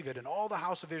 And David and all the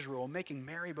house of Israel were making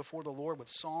merry before the Lord with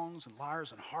songs and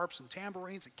lyres and harps and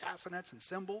tambourines and castanets and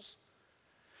cymbals.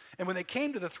 And when they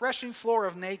came to the threshing floor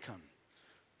of Nacon,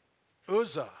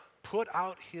 Uzzah put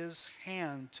out his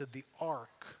hand to the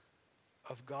ark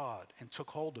of God and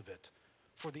took hold of it,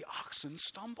 for the oxen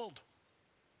stumbled.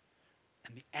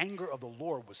 And the anger of the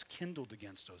Lord was kindled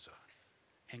against Uzzah,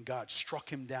 and God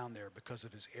struck him down there because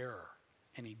of his error,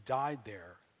 and he died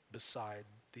there beside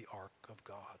the ark of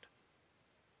God.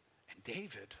 And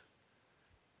David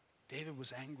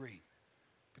was angry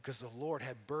because the Lord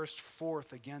had burst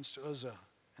forth against Uzzah,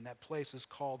 and that place is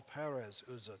called Perez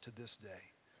Uzzah to this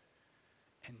day.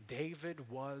 And David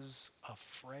was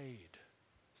afraid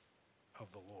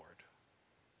of the Lord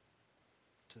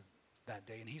to that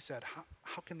day. And he said,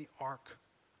 how can the ark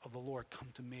of the Lord come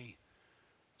to me?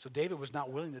 So David was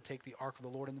not willing to take the ark of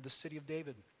the Lord into the city of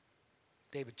David.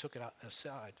 David took it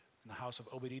aside in the house of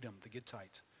Obed-Edom, the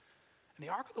Gittite. And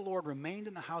the ark of the Lord remained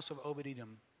in the house of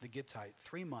Obed-Edom, the Gittite,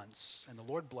 3 months. And the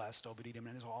Lord blessed Obed-Edom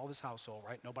and all his household,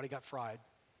 right? Nobody got fried.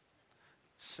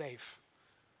 Safe.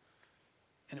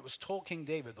 And it was told King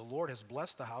David, the Lord has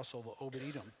blessed the household of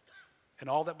Obed-Edom and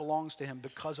all that belongs to him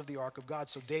because of the ark of God.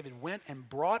 So David went and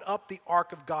brought up the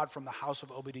ark of God from the house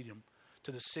of Obed-Edom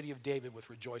to the city of David with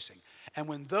rejoicing. And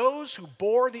when those who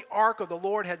bore the ark of the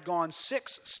Lord had gone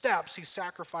 6 steps, he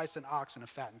sacrificed an ox and a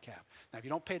fattened calf. Now, if you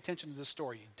don't pay attention to this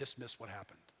story, you dismiss what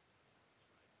happened.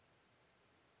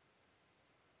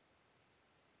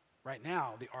 Right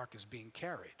now, the ark is being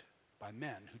carried by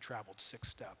men who traveled 6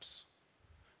 steps.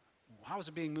 How was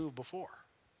it being moved before?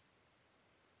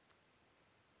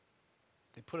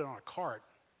 They put it on a cart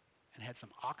and had some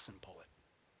oxen pull it.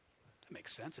 That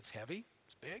makes sense. It's heavy.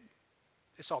 It's big.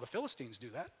 They saw the Philistines do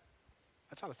that.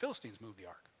 That's how the Philistines moved the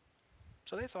ark.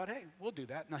 So they thought, hey, we'll do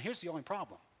that. Now, here's the only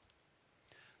problem.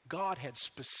 God had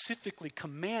specifically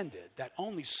commanded that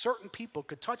only certain people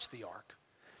could touch the ark,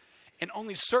 and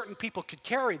only certain people could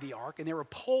carry the ark, and there were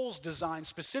poles designed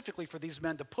specifically for these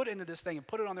men to put into this thing and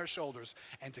put it on their shoulders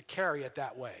and to carry it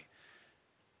that way.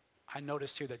 I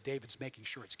noticed here that David's making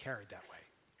sure it's carried that way.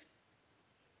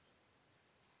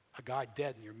 A guy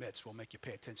dead in your midst will make you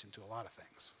pay attention to a lot of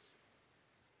things.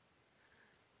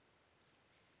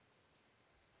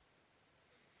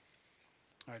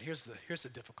 All right, here's the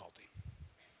difficulty.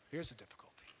 Here's the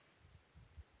difficulty.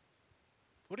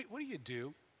 What do you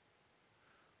do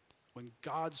when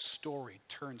God's story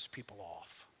turns people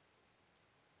off?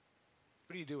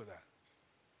 What do you do with that?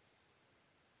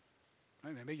 I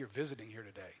mean, maybe you're visiting here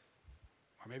today.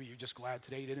 Or maybe you're just glad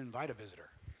today you didn't invite a visitor.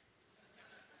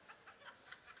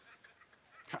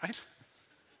 Right?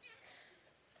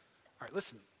 All right,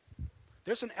 listen.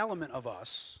 There's an element of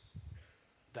us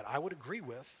that I would agree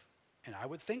with and I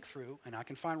would think through, and I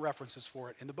can find references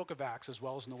for it in the book of Acts as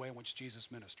well as in the way in which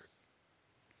Jesus ministered.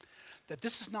 That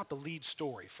this is not the lead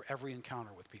story for every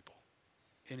encounter with people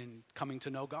and in coming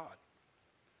to know God.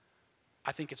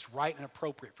 I think it's right and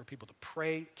appropriate for people to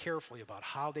pray carefully about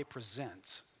how they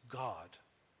present God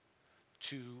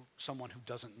to someone who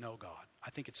doesn't know God.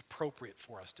 I think it's appropriate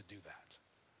for us to do that.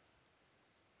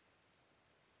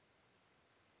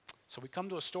 So we come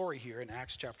to a story here in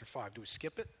Acts chapter 5. Do we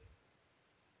skip it?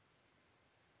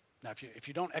 Now, if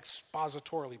you don't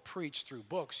expositorily preach through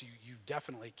books, you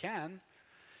definitely can.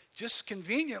 Just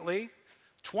conveniently,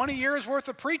 20 years worth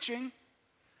of preaching,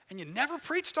 and you never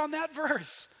preached on that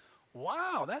verse.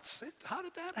 Wow, that's it. How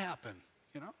did that happen?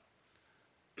 You know?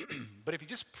 But if you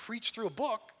just preach through a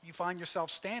book, you find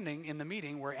yourself standing in the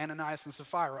meeting where Ananias and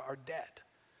Sapphira are dead.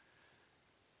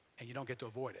 And you don't get to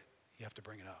avoid it. You have to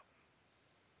bring it up.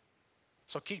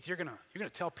 So Keith, you're gonna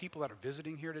tell people that are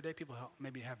visiting here today, people who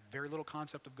maybe have very little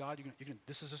concept of God,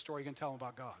 this is a story you're going to tell them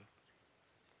about God.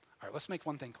 All right, let's make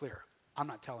one thing clear. I'm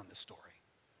not telling this story.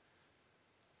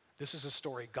 This is a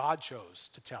story God chose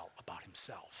to tell about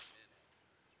himself.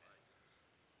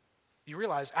 You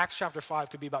realize Acts chapter 5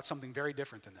 could be about something very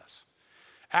different than this.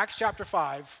 Acts chapter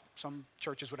 5, some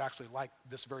churches would actually like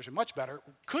this version much better,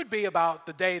 could be about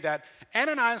the day that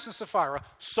Ananias and Sapphira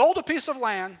sold a piece of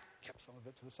land, kept some of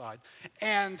it to the side,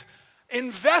 and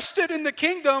invested in the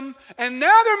kingdom, and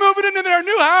now they're moving into their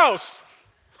new house.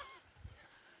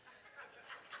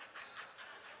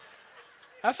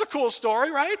 That's a cool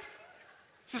story, right?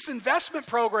 It's this investment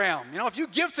program. You know, if you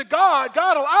give to God,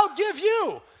 God will outgive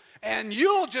you. And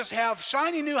you'll just have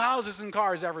shiny new houses and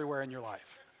cars everywhere in your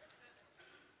life.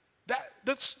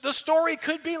 The story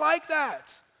could be like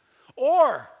that.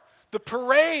 Or the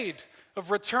parade of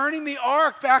returning the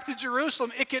ark back to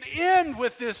Jerusalem. It could end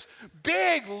with this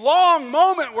big, long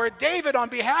moment where David, on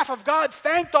behalf of God,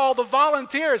 thanked all the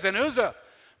volunteers. And Uzzah,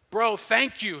 bro,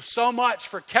 thank you so much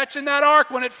for catching that ark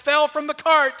when it fell from the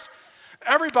cart.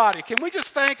 Everybody, can we just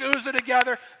thank Uzzah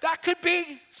together? That could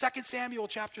be 2 Samuel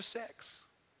chapter 6.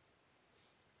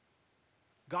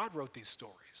 God wrote these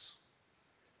stories.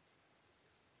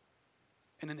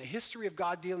 And in the history of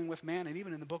God dealing with man, and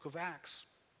even in the book of Acts,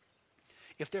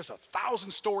 if there's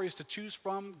 1,000 stories to choose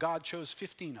from, God chose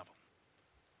 15 of them.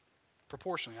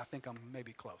 Proportionally, I think I'm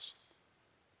maybe close.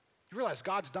 You realize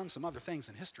God's done some other things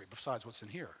in history besides what's in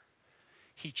here.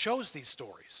 He chose these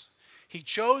stories. He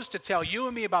chose to tell you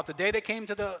and me about the day they came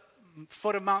to the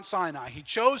foot of Mount Sinai. He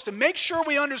chose to make sure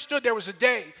we understood there was a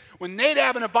day when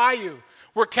Nadab and Abihu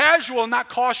were casual and not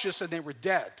cautious, and they were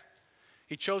dead.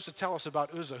 He chose to tell us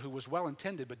about Uzzah, who was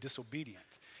well-intended but disobedient.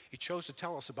 He chose to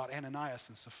tell us about Ananias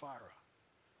and Sapphira.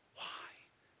 Why,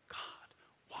 God,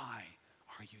 why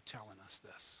are you telling us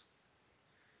this?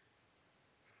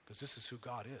 Because this is who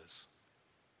God is.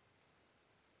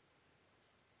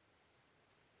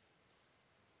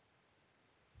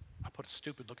 I put a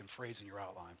stupid-looking phrase in your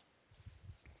outline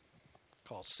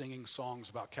called singing songs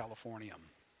about Californium.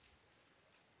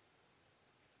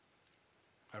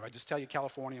 All right, just tell you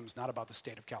Californium is not about the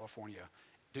state of California.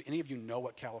 Do any of you know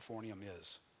what Californium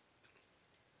is?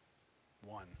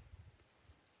 One.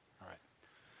 All right.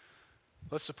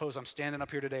 Let's suppose I'm standing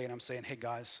up here today and I'm saying, hey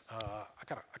guys, I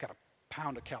got a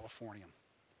pound of Californium.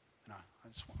 And I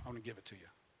want to give it to you.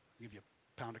 I'll give you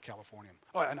a pound of Californium.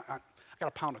 Oh, and I got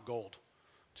a pound of gold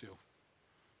too.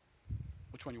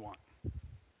 Which one you want?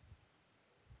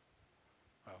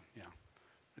 Oh, yeah.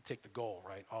 Take the gold,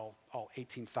 right? All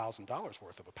 $18,000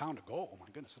 worth of a pound of gold. Oh my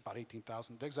goodness, about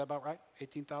 $18,000. Is that about right?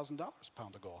 $18,000 a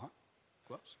pound of gold, huh?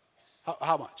 Close.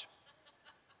 How much?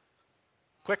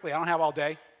 Quickly, I don't have all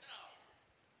day.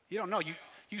 You don't know.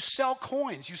 You sell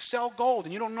coins, you sell gold,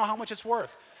 and you don't know how much it's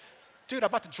worth. Dude, I'm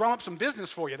about to drum up some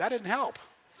business for you. That didn't help.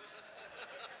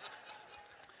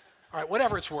 All right,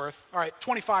 whatever it's worth. All right,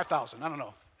 $25,000. I don't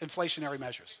know. Inflationary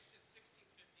measures.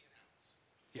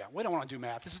 Yeah, we don't want to do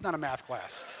math. This is not a math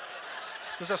class.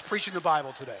 This is us preaching the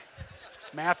Bible today.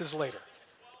 Math is later.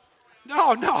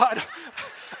 No,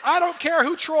 I don't care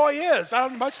who Troy is.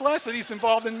 Much less that he's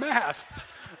involved in math.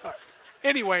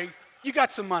 Anyway, you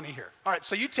got some money here. All right,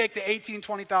 so you take the $18,000,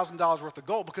 $20,000 worth of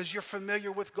gold because you're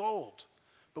familiar with gold.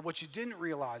 But what you didn't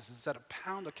realize is that a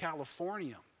pound of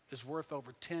Californium is worth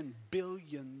over $10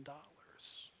 billion.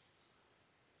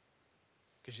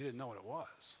 Because you didn't know what it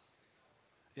was.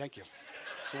 Thank you.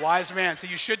 It's a wise man. So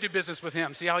you should do business with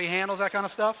him. See how he handles that kind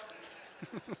of stuff?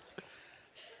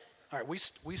 All right,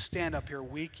 we stand up here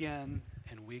week in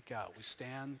and week out. We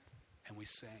stand and we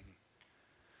sing.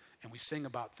 And we sing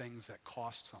about things that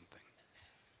cost something,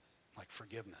 like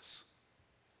forgiveness.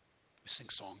 We sing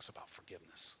songs about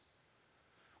forgiveness.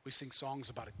 We sing songs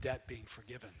about a debt being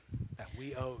forgiven, that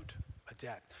we owed a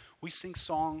debt. We sing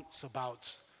songs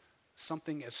about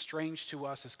something as strange to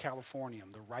us as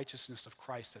Californium, the righteousness of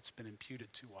Christ that's been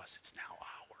imputed to us. It's now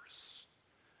ours.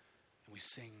 And we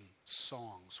sing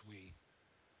songs. We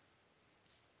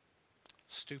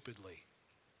stupidly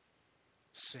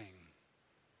sing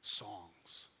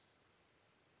songs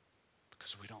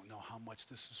because we don't know how much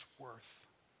this is worth.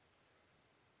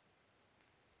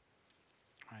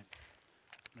 All right.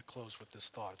 I'm going to close with this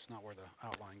thought. It's not where the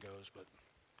outline goes, but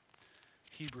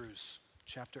Hebrews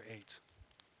chapter 8.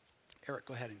 Eric,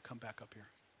 go ahead and come back up here.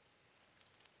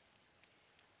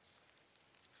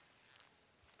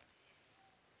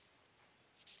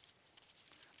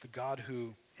 The God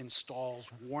who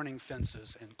installs warning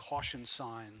fences and caution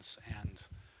signs and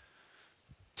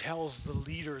tells the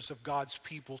leaders of God's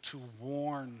people to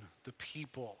warn the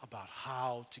people about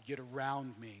how to get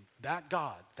around me. That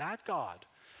God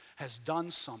has done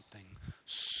something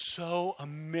so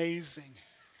amazing,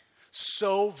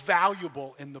 so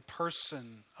valuable in the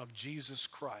person of Jesus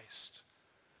Christ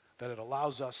that it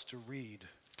allows us to read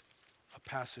a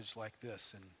passage like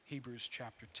this in Hebrews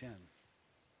chapter 10.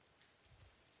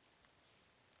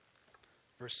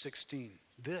 Verse 16,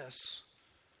 this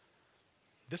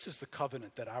is the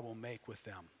covenant that I will make with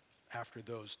them after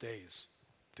those days,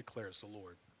 declares the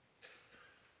Lord.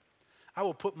 I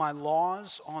will put my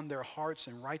laws on their hearts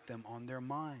and write them on their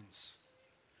minds.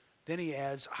 Then he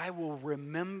adds, I will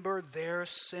remember their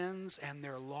sins and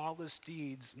their lawless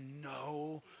deeds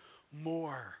no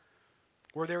more.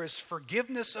 Where there is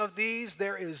forgiveness of these,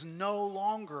 there is no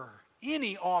longer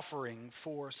any offering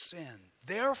for sin.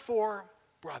 Therefore,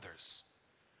 brothers,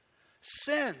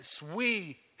 since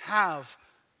we have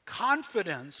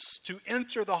confidence to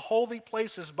enter the holy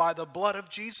places by the blood of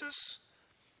Jesus,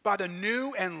 by the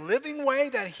new and living way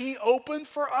that he opened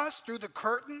for us through the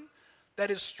curtain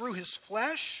that is through his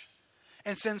flesh,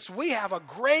 and since we have a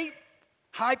great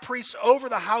high priest over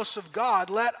the house of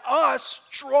God, let us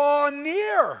draw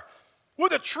near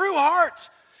with a true heart,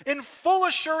 in full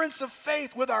assurance of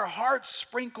faith, with our hearts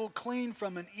sprinkled clean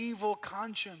from an evil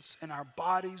conscience and our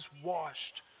bodies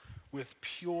washed with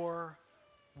pure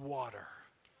water.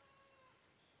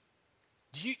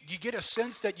 Do you get a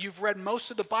sense that you've read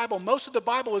most of the Bible? Most of the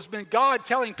Bible has been God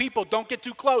telling people, don't get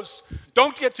too close.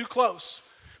 Don't get too close.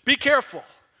 Be careful.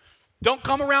 Don't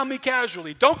come around me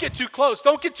casually. Don't get too close.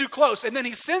 Don't get too close. And then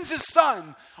he sends his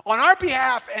son on our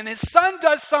behalf, and his son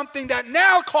does something that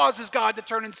now causes God to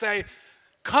turn and say,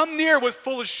 come near with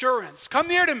full assurance. Come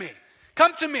near to me.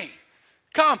 Come to me.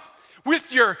 Come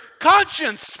with your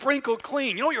conscience sprinkled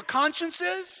clean. You know what your conscience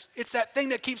is? It's that thing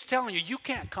that keeps telling you, you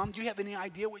can't come. Do you have any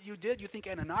idea what you did? You think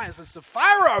Ananias and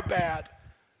Sapphira are bad.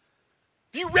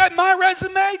 Have you read my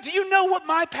resume? Do you know what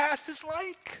my past is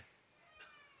like?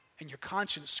 And your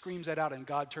conscience screams that out, and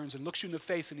God turns and looks you in the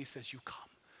face, and he says, you come.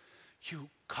 You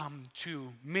come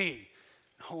to me.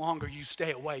 No longer you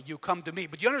stay away. You come to me.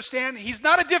 But you understand, he's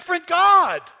not a different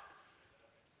God.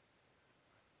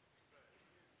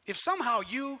 If somehow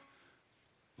you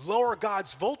lower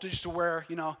God's voltage to where,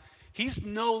 he's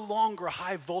no longer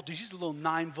high voltage. He's a little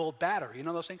 9-volt battery. You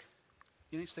know those things?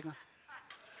 You need to stick on.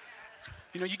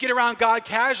 You get around God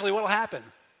casually, what'll happen?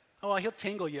 Oh, well, he'll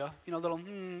tingle you.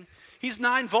 He's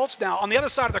 9 volts now. On the other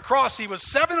side of the cross, he was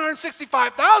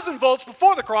 765,000 volts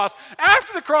before the cross.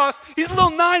 After the cross, he's a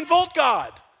little 9-volt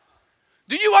God.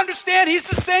 Do you understand? He's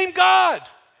the same God.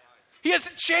 He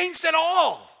hasn't changed at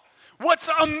all. What's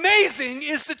amazing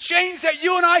is the change that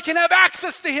you and I can have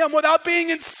access to him without being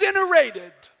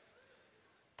incinerated.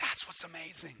 That's what's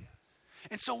amazing.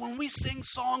 And so when we sing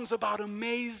songs about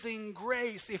amazing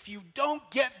grace, if you don't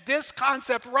get this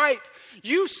concept right,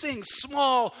 you sing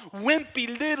small,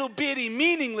 wimpy, little bitty,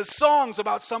 meaningless songs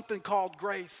about something called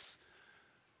grace.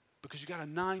 Because you got a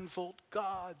 9-volt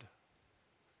God.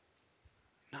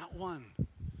 Not one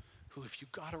who, if you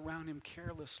got around him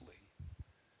carelessly,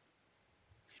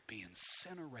 he'd be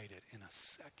incinerated in a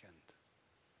second.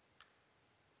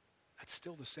 That's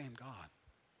still the same God.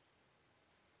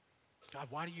 God,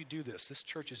 why do you do this? This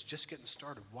church is just getting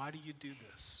started. Why do you do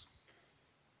this?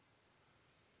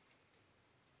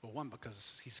 Well, one,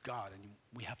 because he's God, and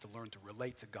we have to learn to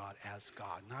relate to God as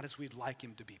God, not as we'd like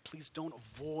him to be. Please don't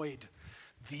avoid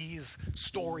these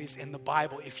stories in the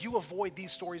Bible. If you avoid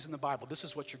these stories in the Bible, this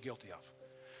is what you're guilty of.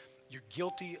 You're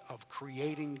guilty of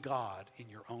creating God in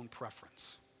your own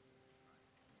preference.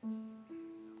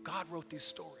 God wrote these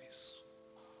stories.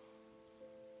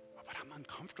 But I'm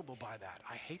uncomfortable by that.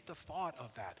 I hate the thought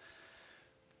of that.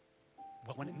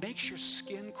 But when it makes your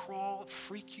skin crawl,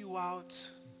 freak you out,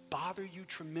 bother you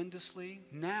tremendously,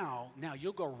 now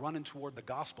you'll go running toward the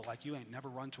gospel like you ain't never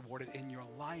run toward it in your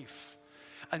life.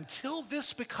 Until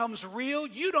this becomes real,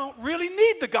 you don't really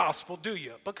need the gospel, do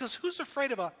you? Because who's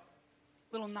afraid of a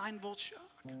little 9-volt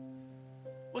shock?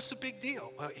 What's the big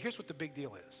deal? Here's what the big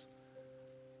deal is.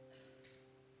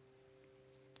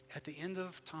 At the end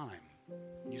of time,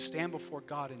 when you stand before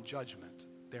God in judgment,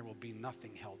 there will be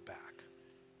nothing held back.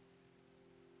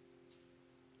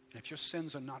 And if your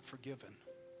sins are not forgiven,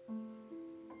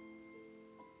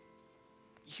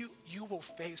 you will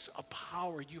face a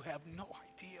power you have no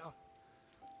idea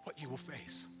what you will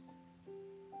face.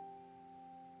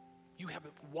 You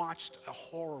haven't watched a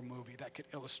horror movie that could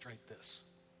illustrate this.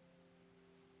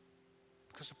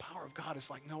 Because the power of God is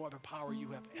like no other power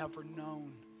you have ever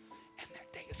known. And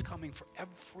that day is coming for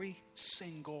every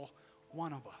single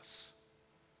one of us.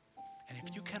 And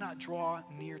if you cannot draw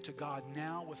near to God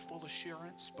now with full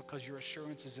assurance, because your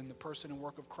assurance is in the person and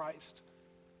work of Christ,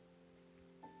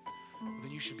 then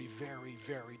you should be very,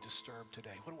 very disturbed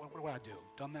today. What do I do?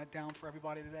 Dumb that down for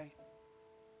everybody today?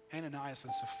 Ananias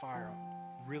and Sapphira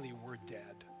really were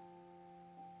dead.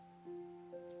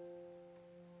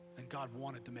 And God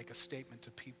wanted to make a statement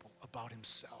to people about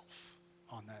himself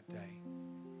on that day.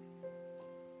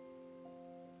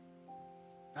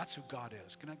 That's who God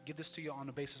is. Can I give this to you on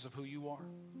the basis of who you are?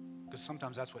 Because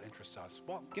sometimes that's what interests us.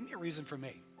 Well, give me a reason for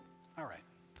me. All right,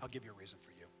 I'll give you a reason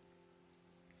for you.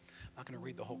 I'm not going to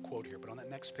read the whole quote here, but on that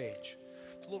next page,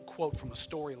 it's a little quote from a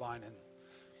storyline in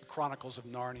the Chronicles of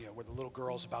Narnia where the little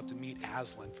girl's about to meet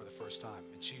Aslan for the first time.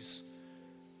 And she's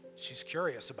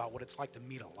curious about what it's like to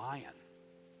meet a lion.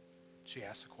 She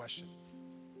asks a question.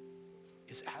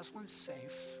 Is Aslan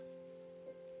safe?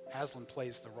 Aslan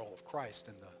plays the role of Christ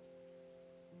in the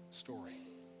story.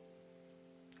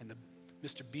 And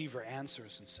Mr. Beaver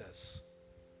answers and says,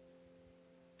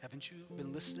 haven't you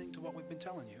been listening to what we've been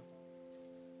telling you?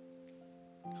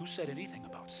 Who said anything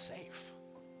about safe?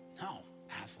 No,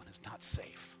 Aslan is not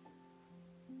safe.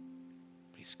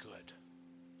 But he's good.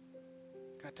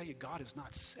 Can I tell you, God is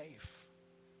not safe.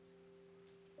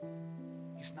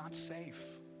 He's not safe.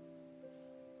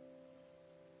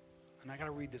 And I got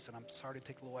to read this, and I'm sorry to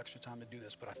take a little extra time to do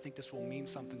this, but I think this will mean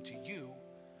something to you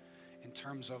in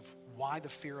terms of why the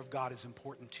fear of God is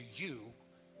important to you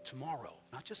tomorrow.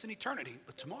 Not just in eternity,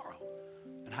 but tomorrow.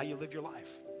 And how you live your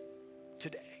life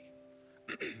today.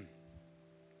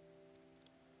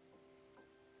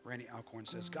 Randy Alcorn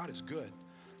says, God is good.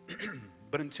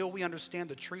 But until we understand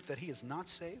the truth that he is not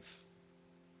safe,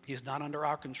 He's not under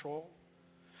our control.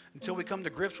 Until we come to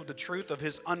grips with the truth of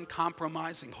his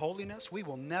uncompromising holiness, we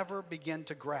will never begin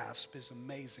to grasp his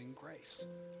amazing grace.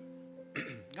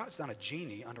 God's not a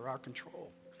genie under our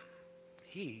control.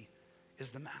 He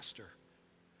is the master.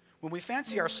 When we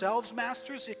fancy ourselves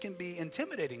masters, it can be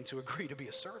intimidating to agree to be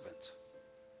a servant.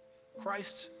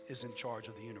 Christ is in charge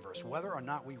of the universe, whether or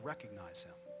not we recognize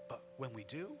him. But when we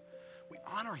do, we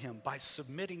honor him by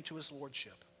submitting to his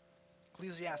lordship.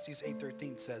 Ecclesiastes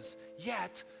 8:13 says,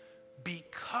 "Yet,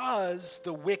 because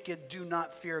the wicked do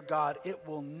not fear God, it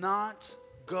will not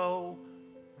go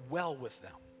well with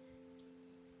them."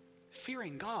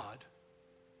 Fearing God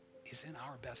is in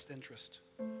our best interest.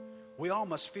 We all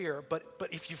must fear, but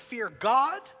if you fear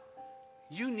God,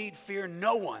 you need fear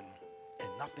no one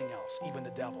and nothing else, even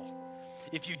the devil.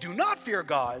 If you do not fear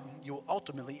God, you will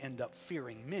ultimately end up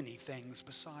fearing many things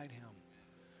beside him.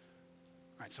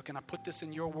 All right, so can I put this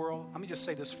in your world? Let me just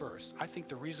say this first. I think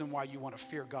the reason why you want to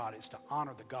fear God is to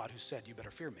honor the God who said, "You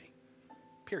better fear me."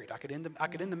 Period. I could end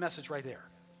the message right there.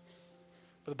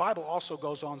 But the Bible also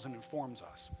goes on and informs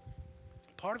us.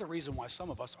 Part of the reason why some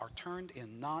of us are turned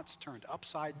in knots, turned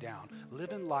upside down,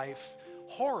 living life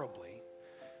horribly,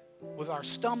 with our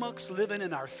stomachs living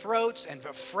in our throats and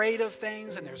afraid of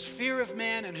things, and there's fear of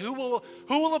men, and who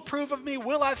will approve of me?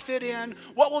 Will I fit in?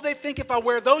 What will they think if I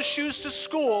wear those shoes to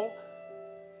school?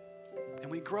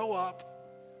 And we grow up,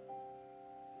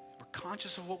 we're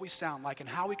conscious of what we sound like and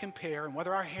how we compare and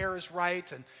whether our hair is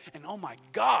right, and oh my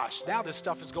gosh, now this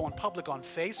stuff is going public on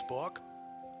Facebook.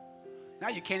 Now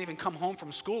you can't even come home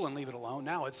from school and leave it alone.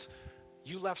 Now it's,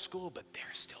 you left school, but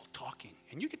they're still talking.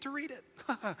 And you get to read it.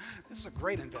 This is a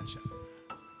great invention.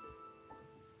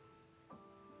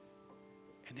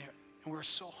 And we're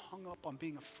so hung up on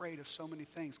being afraid of so many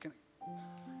things.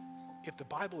 If the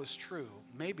Bible is true,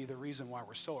 maybe the reason why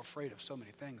we're so afraid of so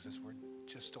many things is we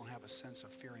just don't have a sense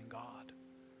of fearing God.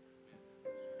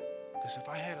 Because if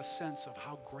I had a sense of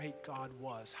how great God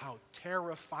was, how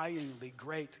terrifyingly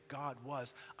great God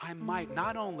was, I might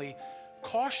not only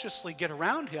cautiously get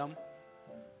around him,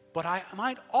 but I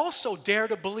might also dare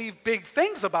to believe big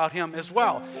things about him as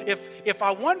well. If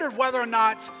I wondered whether or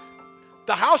not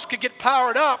the house could get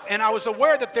powered up, and I was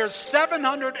aware that there's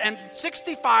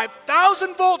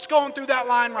 765,000 volts going through that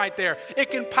line right there, it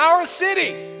can power a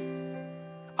city,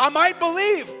 I might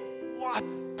believe, well, I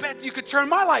bet you could turn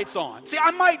my lights on. See, I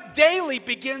might daily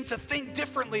begin to think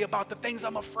differently about the things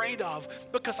I'm afraid of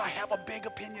because I have a big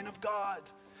opinion of God.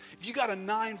 If you got a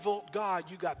 9-volt God,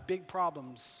 you got big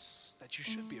problems that you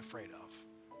should be afraid of.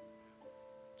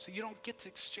 So you don't get to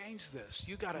exchange this.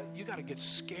 You gotta get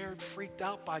scared, freaked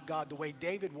out by God the way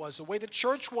David was, the way the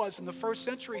church was in the first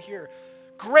century here.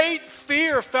 Great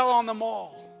fear fell on them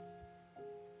all.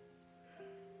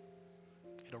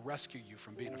 It'll rescue you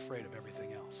from being afraid of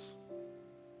everything else.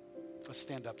 Let's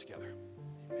stand up together.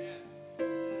 Amen.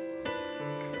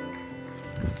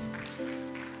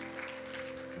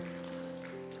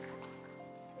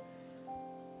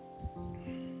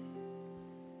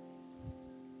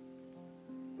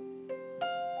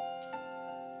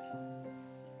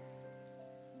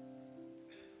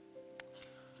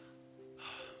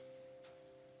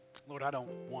 Lord, I don't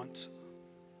want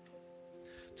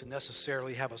to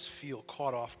necessarily have us feel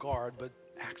caught off guard, but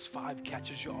Acts 5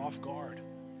 catches you off guard.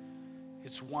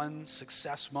 It's one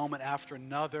success moment after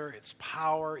another. It's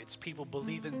power. It's people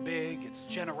believing big. It's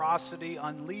generosity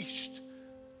unleashed.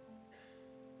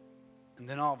 And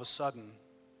then all of a sudden,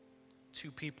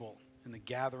 2 people in the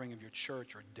gathering of your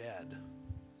church are dead.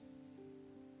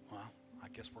 Well, I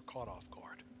guess we're caught off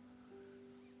guard.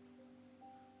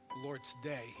 Lord,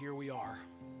 today, here we are.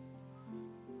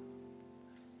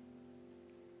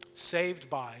 Saved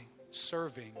by,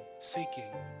 serving, seeking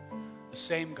the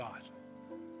same God.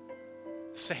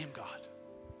 Same God.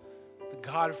 The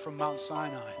God from Mount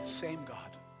Sinai, the same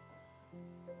God.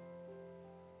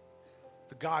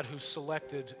 The God who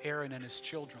selected Aaron and his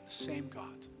children, the same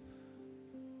God.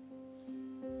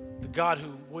 The God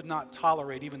who would not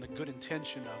tolerate even the good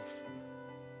intention of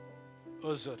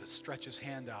Uzzah to stretch his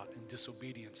hand out in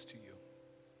disobedience to you.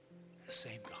 The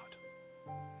same God.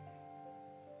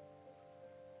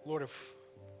 Lord, if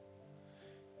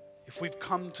we've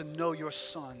come to know your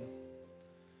Son,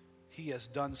 he has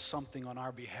done something on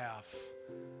our behalf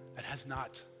that has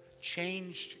not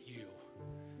changed you.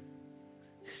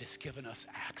 It has given us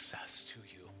access to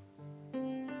you.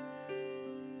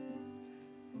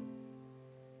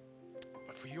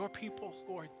 But for your people,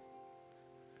 Lord,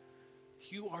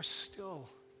 you are still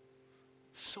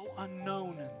so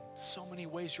unknown in so many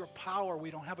ways. Your power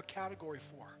we don't have a category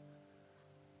for.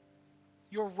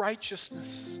 Your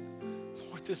righteousness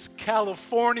Lord, this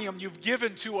Californium you've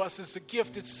given to us as a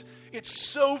gift, it's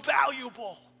so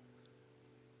valuable.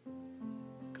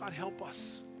 God, help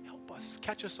us. Help us.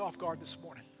 Catch us off guard this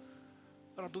morning.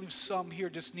 But I believe some here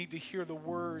just need to hear the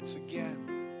words again.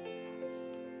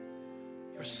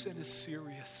 Your sin is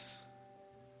serious.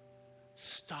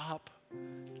 Stop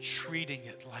treating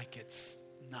it like it's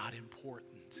not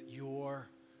important. Your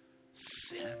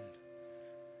sin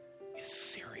is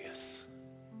serious.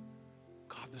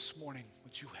 God, this morning,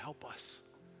 would you help us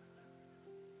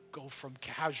go from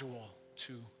casual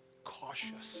to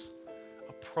cautious,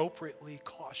 appropriately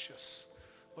cautious?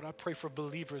 Lord, I pray for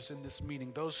believers in this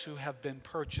meeting, those who have been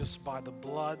purchased by the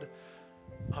blood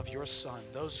of your Son,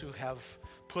 those who have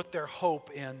put their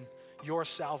hope in your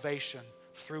salvation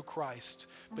through Christ,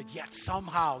 but yet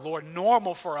somehow, Lord,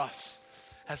 normal for us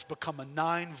has become a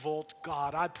 9-volt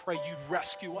God. I pray you'd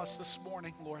rescue us this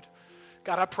morning, Lord.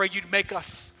 God, I pray you'd make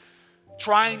us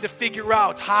trying to figure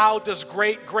out, how does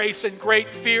great grace and great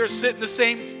fear sit in the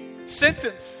same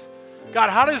sentence? God,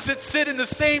 how does it sit in the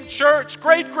same church?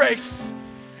 Great grace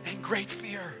and great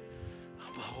fear.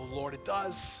 Oh, Lord, it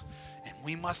does. And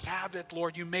we must have it.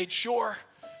 Lord, you made sure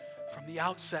from the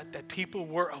outset that people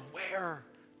were aware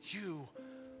you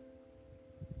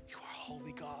are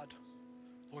holy God.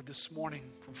 Lord, this morning,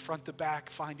 from front to back,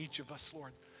 find each of us,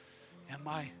 Lord. Am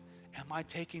I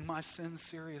taking my sin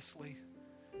seriously?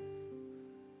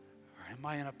 Or am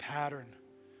I in a pattern?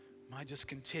 Am I just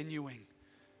continuing?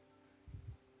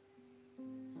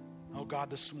 Oh God,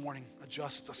 this morning,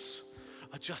 adjust us.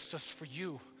 Adjust us for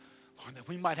you. Lord, that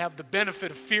we might have the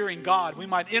benefit of fearing God. We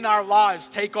might in our lives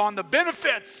take on the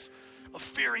benefits of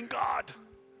fearing God.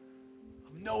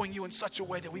 Of knowing you in such a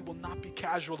way that we will not be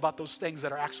casual about those things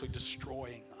that are actually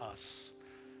destroying us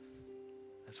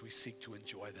as we seek to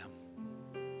enjoy them.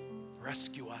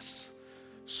 Rescue us.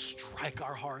 Strike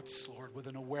our hearts, Lord, with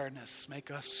an awareness.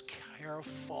 Make us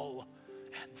careful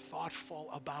and thoughtful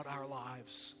about our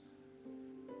lives.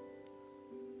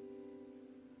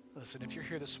 Listen, if you're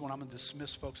here this morning, I'm going to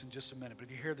dismiss folks in just a minute, but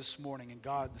if you're here this morning and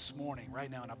God this morning, right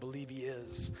now, and I believe he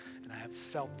is, and I have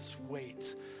felt this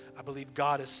weight, I believe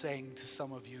God is saying to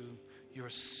some of you, your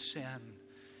sin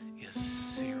is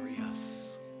serious.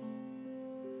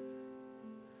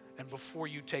 And before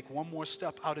you take one more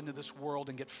step out into this world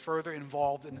and get further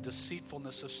involved in the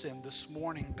deceitfulness of sin, this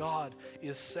morning God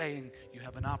is saying you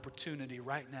have an opportunity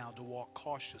right now to walk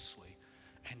cautiously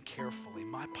and carefully.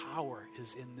 My power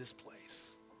is in this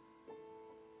place.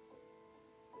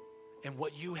 And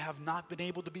what you have not been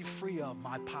able to be free of,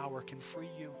 my power can free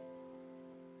you.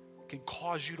 It can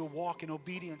cause you to walk in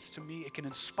obedience to me. It can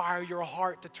inspire your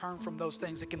heart to turn from those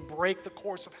things. It can break the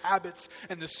course of habits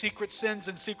and the secret sins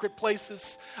and secret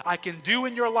places. I can do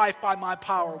in your life by my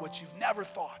power what you've never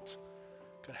thought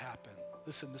could happen.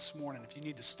 Listen, this morning, if you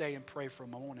need to stay and pray for a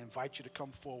moment, I want to invite you to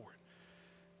come forward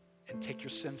and take your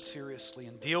sin seriously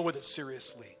and deal with it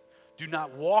seriously. Do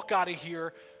not walk out of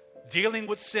here dealing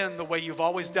with sin the way you've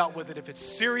always dealt with it. If it's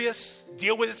serious,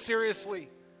 deal with it seriously.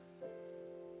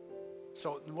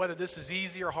 So whether this is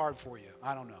easy or hard for you,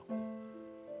 I don't know.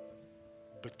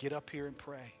 But get up here and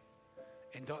pray.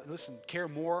 And listen, care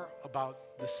more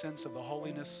about the sense of the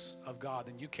holiness of God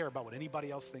than you care about what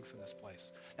anybody else thinks in this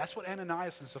place. That's what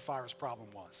Ananias and Sapphira's problem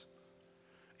was.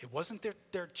 It wasn't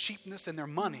their cheapness and their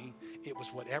money. It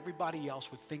was what everybody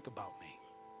else would think about me.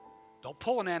 Don't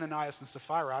pull an Ananias and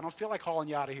Sapphira. I don't feel like hauling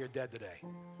you out of here dead today.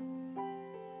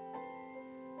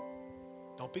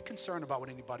 Don't be concerned about what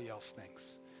anybody else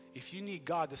thinks. If you need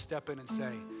God to step in and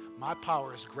say, my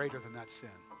power is greater than that sin,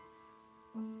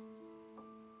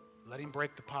 let him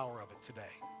break the power of it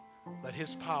today. Let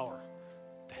his power,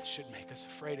 that should make us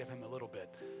afraid of him a little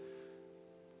bit.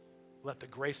 Let the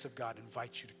grace of God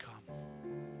invite you to come.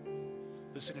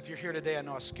 Listen, if you're here today, I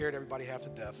know I scared everybody half to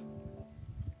death.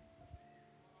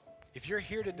 If you're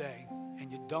here today and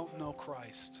you don't know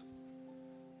Christ,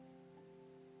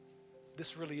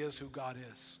 this really is who God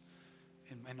is.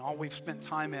 And all we've spent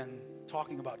time in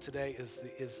talking about today is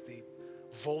the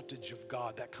voltage of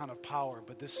God, that kind of power.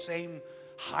 But this same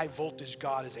high voltage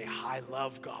God is a high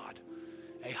love God,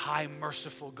 a high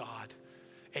merciful God,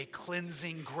 a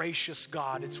cleansing, gracious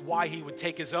God. It's why he would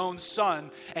take his own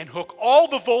son and hook all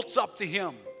the volts up to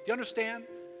him. Do you understand?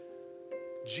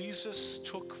 Jesus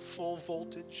took full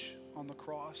voltage on the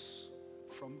cross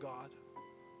from God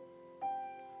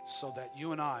so that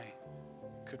you and I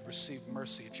could receive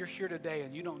mercy. If you're here today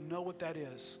and you don't know what that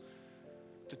is,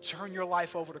 to turn your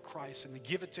life over to Christ and to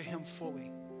give it to him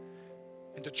fully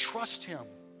and to trust him.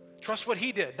 Trust what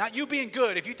he did, not you being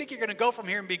good. If you think you're going to go from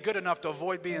here and be good enough to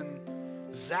avoid being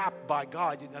zapped by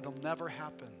God, that'll never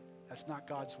happen. That's not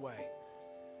God's way.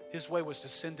 His way was to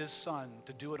send His Son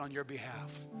to do it on your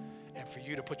behalf and for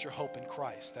you to put your hope in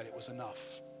Christ that it was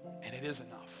enough. And it is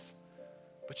enough.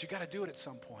 But you got to do it at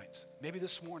some point. Maybe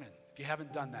this morning. If you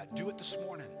haven't done that, do it this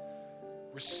morning.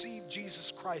 Receive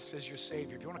Jesus Christ as your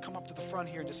Savior. If you want to come up to the front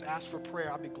here and just ask for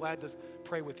prayer, I'll be glad to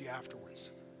pray with you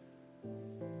afterwards.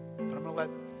 But I'm going to let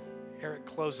Eric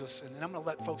close us, and then I'm going to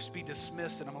let folks be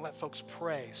dismissed, and I'm going to let folks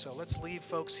pray. So let's leave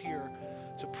folks here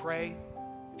to pray.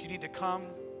 If you need to come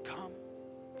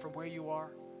from where you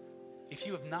are. If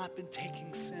you have not been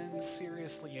taking sin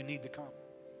seriously, you need to come.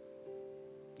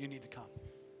 You need to come.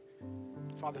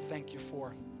 Father, thank you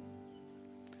for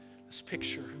this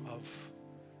picture of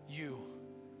you.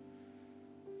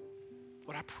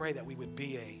 Lord, I pray that we would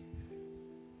be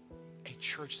a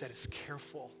church that is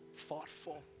careful,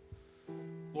 thoughtful.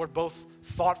 Lord, both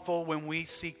thoughtful when we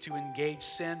seek to engage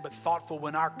sin, but thoughtful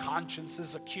when our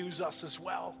consciences accuse us as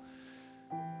well.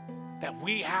 That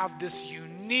we have this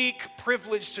unique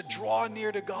privilege to draw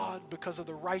near to God because of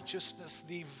the righteousness,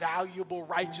 the valuable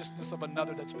righteousness of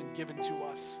another that's been given to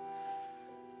us.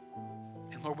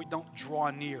 And Lord, we don't draw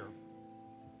near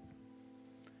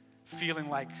feeling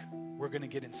like we're going to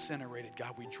get incinerated.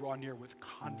 God, we draw near with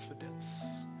confidence.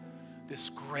 This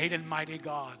great and mighty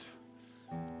God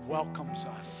welcomes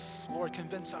us. Lord,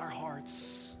 convince our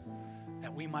hearts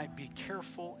that we might be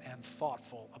careful and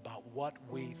thoughtful about what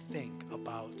we think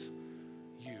about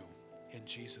you. In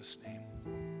Jesus' name.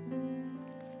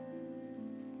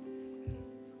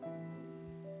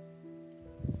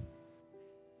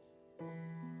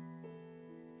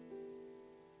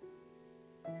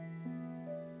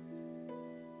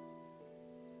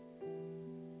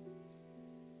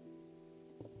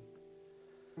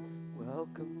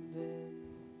 Welcomed in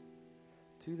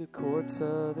to the courts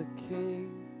of the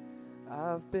King.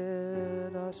 I've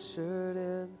been ushered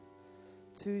in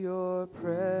to your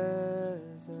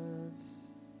presence.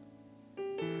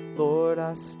 Lord,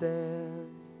 I stand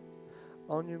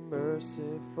on your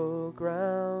merciful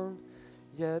ground,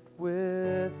 yet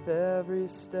with every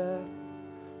step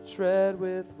tread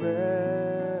with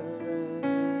reverence.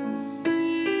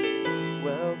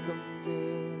 Welcomed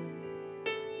in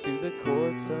to the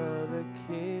courts of the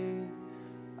King.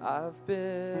 I've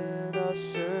been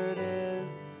ushered in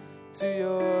to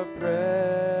your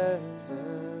presence.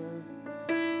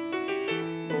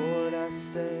 Lord, I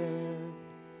stand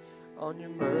on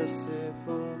your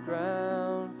merciful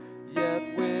ground, yet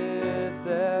with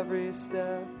every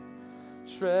step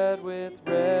tread with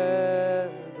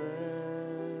reverence.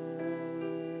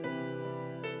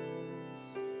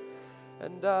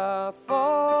 And I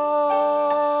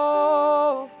fall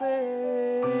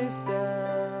face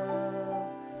down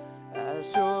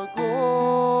as your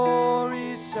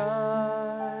glory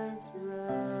shines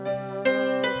around.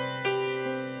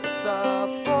 Yes, I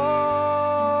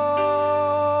fall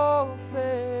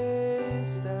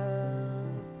face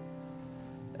down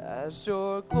as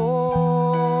your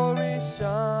glory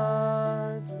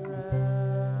shines around.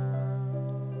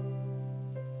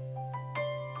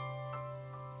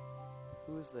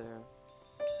 Who is there?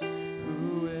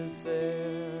 Who is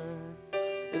there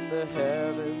in the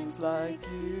heavens like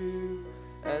you?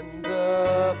 And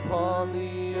upon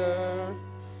the earth,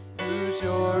 who's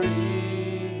your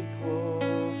equal?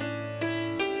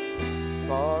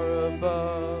 Far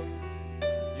above,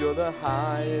 you're the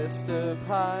highest of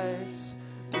heights.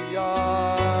 We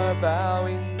are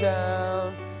bowing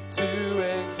down to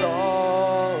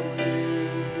exalt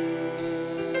you.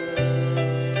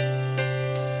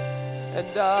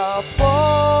 And I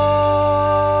fall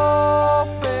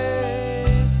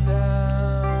face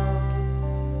down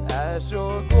as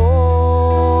your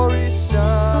glory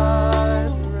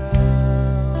shines around.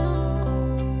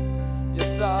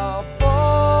 Yes, I'll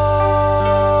fall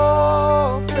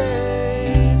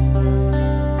face down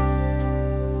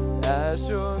as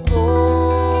your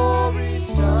glory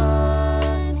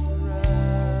shines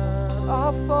around.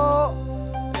 I'll fall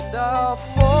and I'll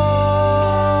fall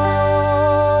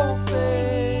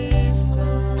face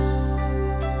down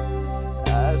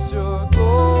as your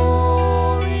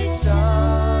glory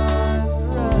shines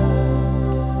around.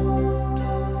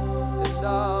 And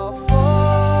I'll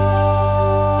fall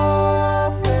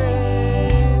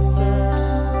face down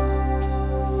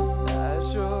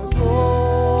as your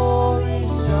glory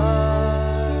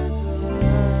shines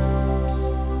around.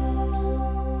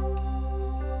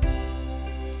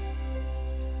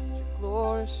 Your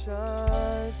glory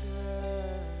shines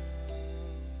around.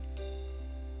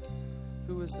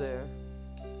 Who is there?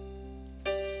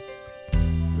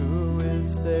 Who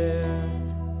is there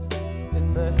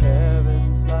in the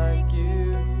heavens like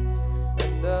you?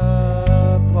 And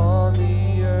upon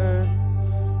the earth,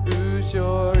 who's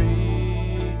your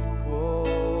equal?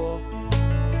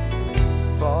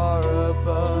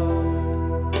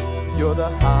 You're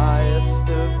the highest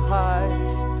of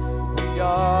heights. We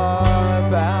are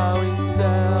bowing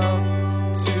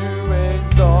down to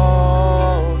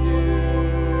exalt you.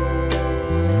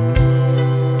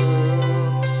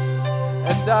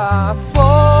 And I fall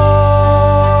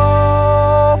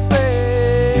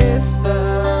face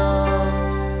down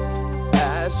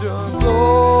as your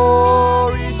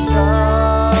glory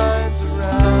shines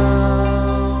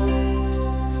around.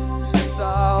 Yes,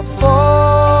 I'll fall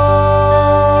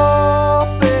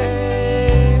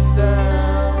face down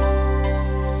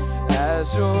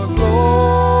as your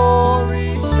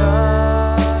glory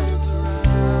shines around.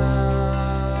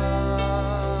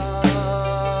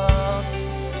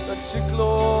 Let your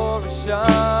glory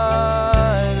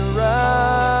shine around.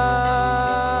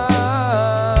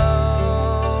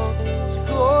 Let your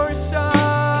glory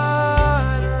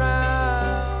shine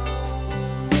around.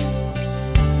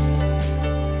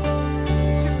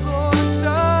 Let your glory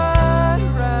shine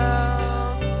around.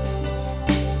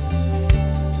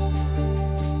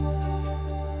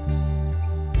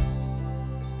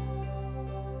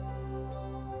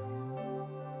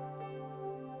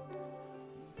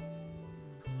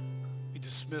 We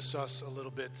dismiss us a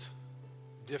little bit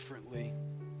differently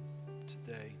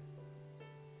today.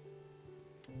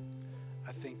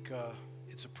 I think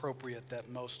it's appropriate that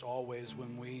most always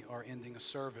when we are ending a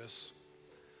service,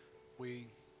 we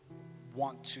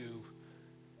want to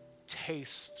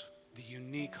taste the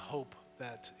unique hope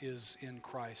that is in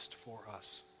Christ for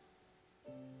us.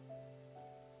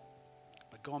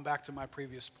 But going back to my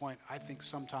previous point, I think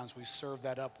sometimes we serve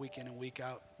that up week in and week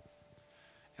out,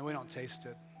 and we don't taste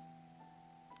it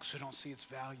because we don't see its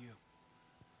value.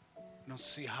 We don't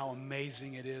see how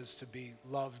amazing it is to be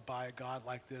loved by a God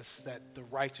like this, that the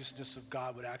righteousness of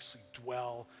God would actually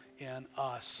dwell in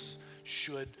us,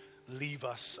 should leave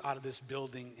us out of this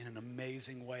building in an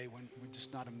amazing way when we're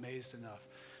just not amazed enough.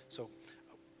 So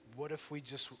what if we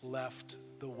just left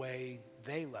the way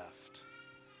they left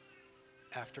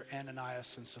after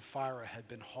Ananias and Sapphira had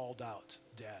been hauled out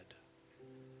dead?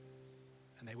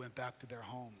 And they went back to their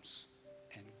homes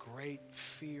in great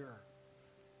fear.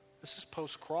 This is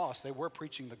post-cross. They were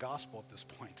preaching the gospel at this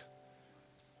point.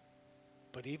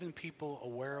 But even people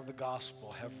aware of the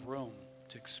gospel have room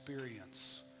to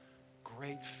experience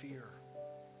great fear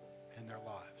in their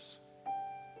lives.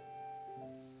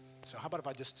 So how about if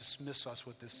I just dismiss us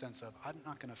with this sense of, I'm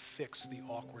not going to fix the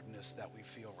awkwardness that we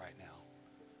feel right now.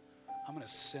 I'm going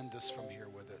to send us from here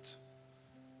with it.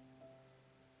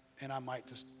 And I might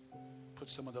just put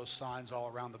some of those signs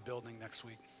all around the building next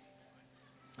week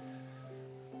to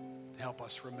help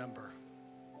us remember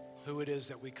who it is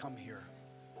that we come here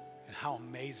and how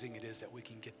amazing it is that we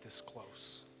can get this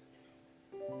close.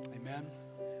 Amen?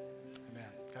 Amen.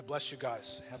 God bless you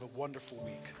guys. Have a wonderful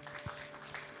week.